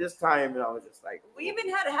going at this time, and I was just like, we even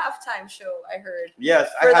had a halftime show. I heard.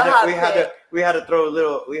 Yes, we had to throw a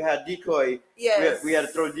little. We had decoy. Yes, we had to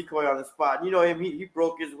throw decoy on the spot. You know him. He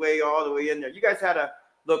broke his way all the way in there. You guys had a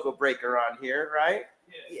local breaker on here, right?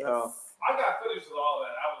 Yes. So, I got footage of all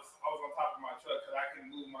that. I was on top of my truck because I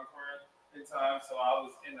couldn't move my car in time, so I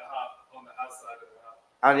was in the hop on the outside of the house.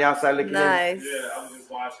 On the outside looking in? Nice. Yeah, I was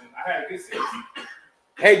just watching. I had a good seat.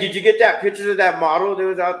 Hey, did you get that pictures of that model that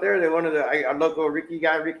was out there? That one of the local Ricky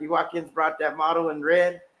Watkins brought that model in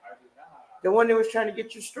red. I did not. The one that was trying to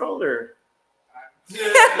get your stroller.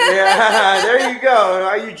 Yeah, there you go.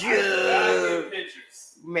 Are you just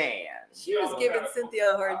pictures? Man. She was giving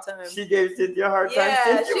Cynthia a hard time. She gave Cynthia a hard time.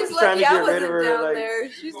 Yeah, Cynthia she's lucky I wasn't down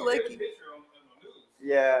there. She's She's lucky.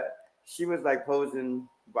 Yeah, she was like posing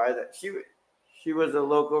by that. She was a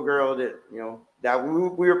local girl that, you know, that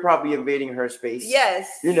we were probably invading her space. Yes,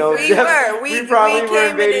 you know, we were. We probably were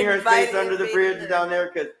invading her space under the bridge down there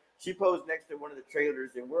because she posed next to one of the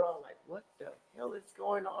trailers, and we're all like, "What the hell is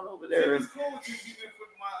going on over there?" It was cool to put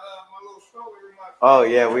my little stroller in my. Oh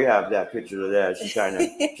yeah, we have that picture of that. She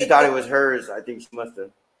she thought it was hers. I think she must have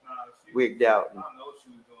wigged out. I don't know what she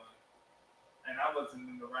was doing, and I wasn't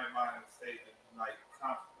in the right mind state. Like,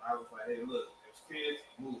 I was like, "Hey, look, there's kids,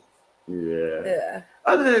 move." Yeah.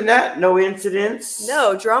 Other than that, no incidents.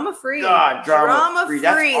 No, drama free. God, drama free.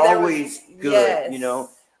 That's always good. Yes. You know,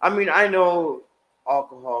 I mean, I know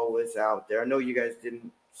alcohol was out there. I know you guys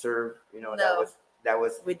didn't serve. You know, that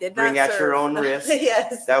was we did bring not at serve. Your own risk.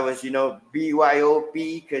 Yes. That was, you know, BYOB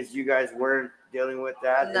because you guys weren't dealing with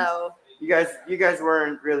that. No. And you guys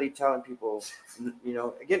weren't really telling people. You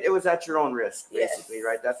know, again, it was at your own risk, basically,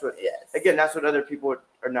 right? That's what. Yes. Again, that's what other people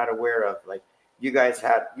are not aware of, like. You guys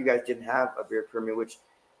didn't have a beer permit, which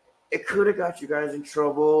it could have got you guys in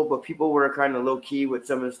trouble, but people were kind of low key with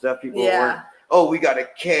some of the stuff. People weren't, we got a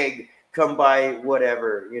keg, come by,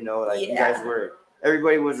 whatever, you know, like you guys were,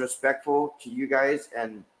 everybody was respectful to you guys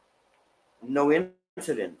and no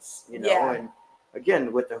incidents, you know, and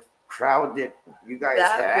again, with the crowd that you guys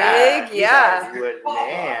had, big, yeah.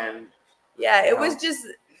 Man. Yeah, it was just,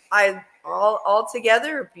 all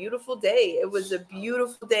together, a beautiful day. It was a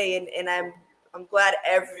beautiful day, and I'm glad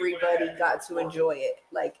everybody got to enjoy it.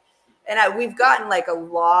 Like, and we've gotten like a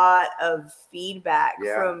lot of feedback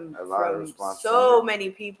from so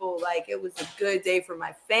many people. Like, it was a good day for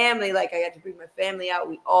my family. Like, I got to bring my family out.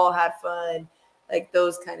 We all had fun. Like,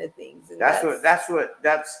 those kind of things. And that's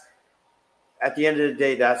at the end of the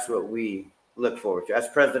day, that's what we look forward to as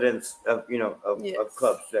presidents of of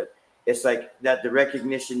clubs. That it's like that the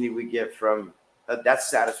recognition that we get from that's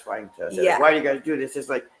satisfying to us. Like, why do you guys do this? It's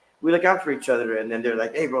like we look out for each other, and then they're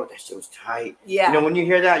like, "Hey, bro, that shit was tight." Yeah. You know, when you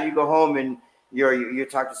hear that, you go home and you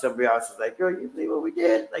talk to somebody else. It's like, "Girl, you believe what we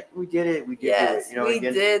did? Like, we did it. We did do it." You know, we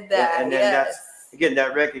did that. And then that's again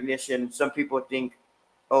that recognition. Some people think,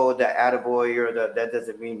 "Oh, that attaboy," or that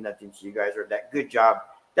doesn't mean nothing to you guys, or that good job.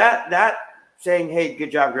 That saying, "Hey,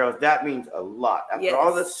 good job, girls," that means a lot. After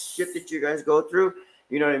all the shit that you guys go through,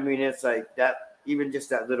 you know what I mean? It's like that. Even just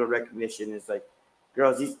that little recognition is like,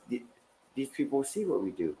 girls, these people see what we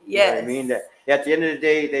do. You know what I mean? That at the end of the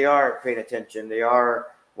day, they are paying attention. They are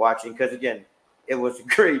watching. Because again, it was a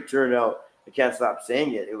great turnout. I can't stop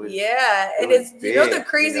saying it. It was and it's big, the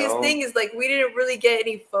craziest thing is like we didn't really get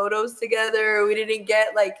any photos together. We didn't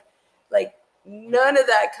get like none of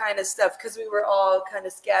that kind of stuff because we were all kind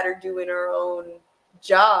of scattered doing our own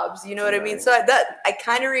jobs. You know what I mean? So I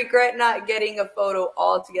kind of regret not getting a photo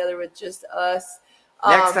all together with just us.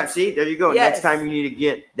 Next time, see, there you go. Next time you need to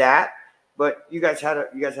get that. But you guys had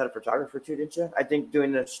a photographer too, didn't you? I think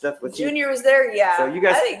doing the stuff with Junior was there, yeah. So you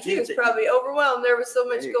guys, I think he was probably overwhelmed. There was so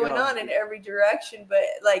much going on in every direction. But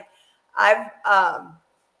like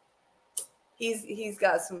he's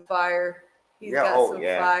got some fire. He's got some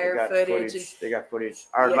fire footage. They got footage.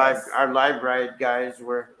 Our live ride guys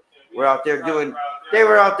were out there doing They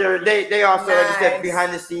were out there. They also, like I said,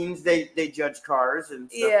 behind the scenes, they judge cars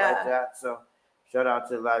and stuff like that. So shout out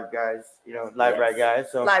to the live guys, live ride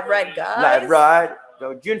guys. So live ride guys. Live ride.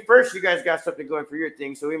 So June 1st, you guys got something going for your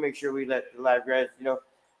thing. So we make sure we let the live guys,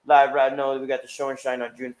 live ride know that we got the show and shine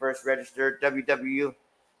on June 1st. Register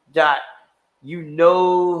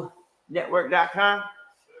www.youknownetwork.com.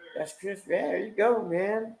 That's Chris. Yeah, there you go,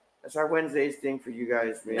 man. That's our Wednesdays thing for you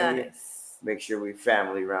guys, man. Nice. Make sure we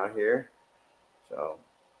family around here. So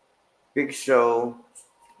big show.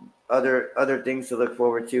 Other things to look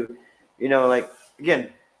forward to.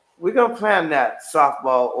 Again, we're gonna plan that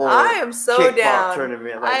softball or I am so kickball down.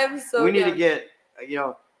 tournament. I am so. We need to get you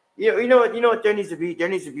know what there needs to be. There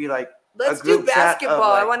needs to be like. Let's do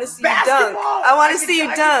basketball. I want to see you dunk. I want to see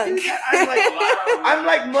you dunk. I'm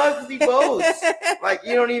like Muggsy Bogues. Like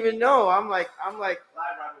you don't even know. I'm like.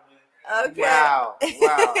 Okay. Wow.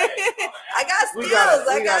 I got skills.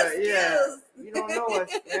 I got skills. Yeah. You don't know us,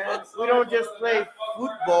 man. We don't just play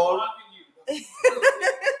football.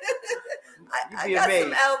 I got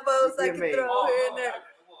some elbows I can throw here and there.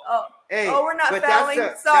 Oh, we're not fouling.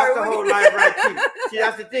 Sorry. That's the whole live ride team. See,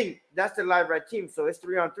 that's the thing. That's the live ride team. So it's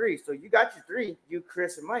 3-on-3. So you got your 3. You,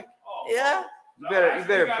 Chris, and Mike. Yeah. You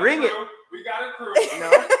better bring it. We got a crew. We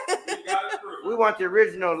got a crew. We want the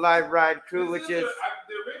original live ride crew, which is. The original.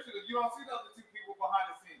 You don't see the other 2 people behind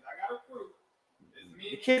the scenes. I got a crew. It's me.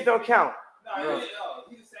 The kids don't count. No,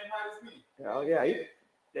 he's the same height as me. Oh yeah,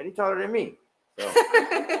 he's taller than me. So.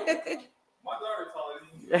 My daughter's taller than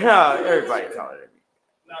you. Yeah, everybody's taller than me.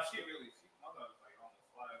 No, my daughter's like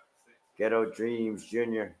almost 5'6". Ghetto Dreams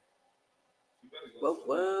Jr.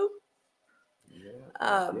 Whoa.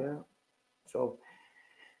 Yeah. So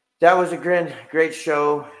that was a great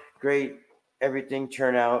show. Great everything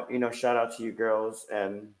turned out. Shout out to you girls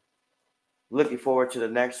and looking forward to the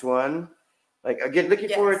next one. Like again, looking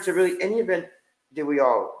forward to really any event that we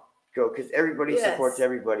all go because everybody supports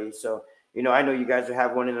everybody. So I know you guys will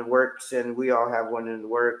have one in the works, and we all have one in the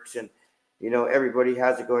works, and everybody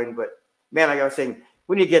has it going. But man, like I was saying,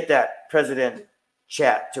 we need to get that president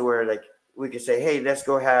chat to where like we can say, hey, let's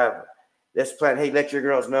plan. Hey, let your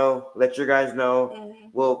girls know, let your guys know. Mm-hmm.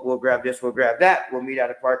 We'll grab this, we'll grab that. We'll meet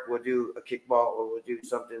at a park. We'll do a kickball, or we'll do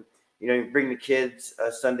something. Bring the kids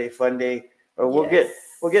a Sunday fun day, or we'll get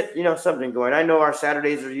something going. I know our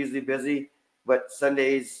Saturdays are usually busy, but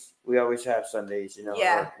Sundays we always have Sundays.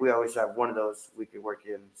 Yeah. We always have one of those we can work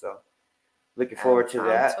in. So looking forward to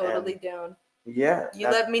that. I'm totally down. Yeah. You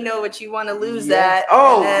let me know what you want to lose at.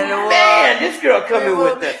 Oh man, this girl coming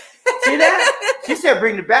with it. See that? She said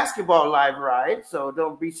bring the basketball live ride, so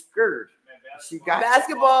don't be scared. She got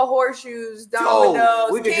basketball, horseshoes,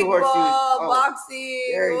 dominoes, we can do kickball,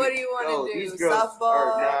 boxing. What do you want to do? These girls softball.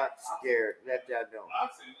 are not scared. Let that know.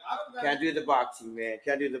 Can't do the boxing, man.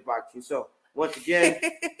 Can't do the boxing. So once again,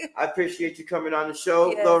 I appreciate you coming on the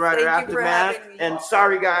show, Lowrider Aftermath. And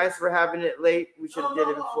sorry guys for having it late. We should have did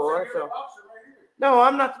it before. So no,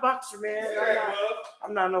 I'm not the boxer, man.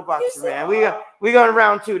 I'm not no boxer, man. We going to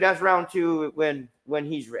round 2. That's round 2 when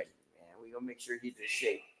he's ready, man. We gonna make sure he's in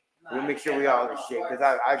shape. We'll make sure we all in shape because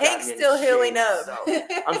I got Hank's still healing up. So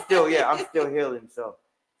I'm still healing. So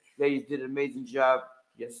they did an amazing job.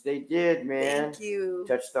 Yes, they did, man. Thank you.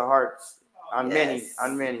 Touched the hearts on many.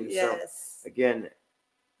 Yes. So again,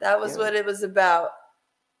 that was what it was about.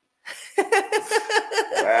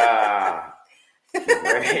 Wow.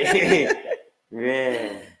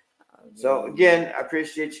 Man. So again, I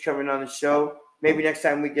appreciate you coming on the show. Maybe next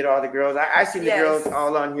time we get all the girls. I seen the girls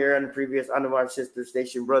all on here on the previous our sister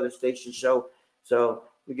station, brother station show. So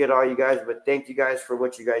we get all you guys, but thank you guys for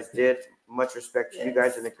what you guys did. Much respect to you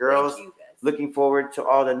guys and the girls. Looking forward to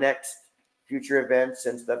all the next future events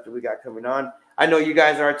and stuff that we got coming on. I know you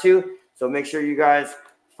guys are too. So make sure you guys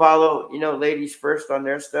follow, ladies first on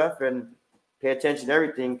their stuff and pay attention to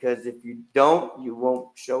everything. Because if you don't, you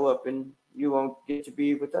won't show up and you won't get to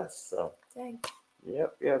be with us. So,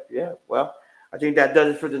 Yep. Well, I think that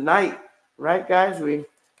does it for the night, right, guys? We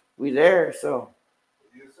there. So,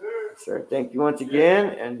 yes, sir. Thank you once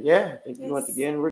again, and thank you once again.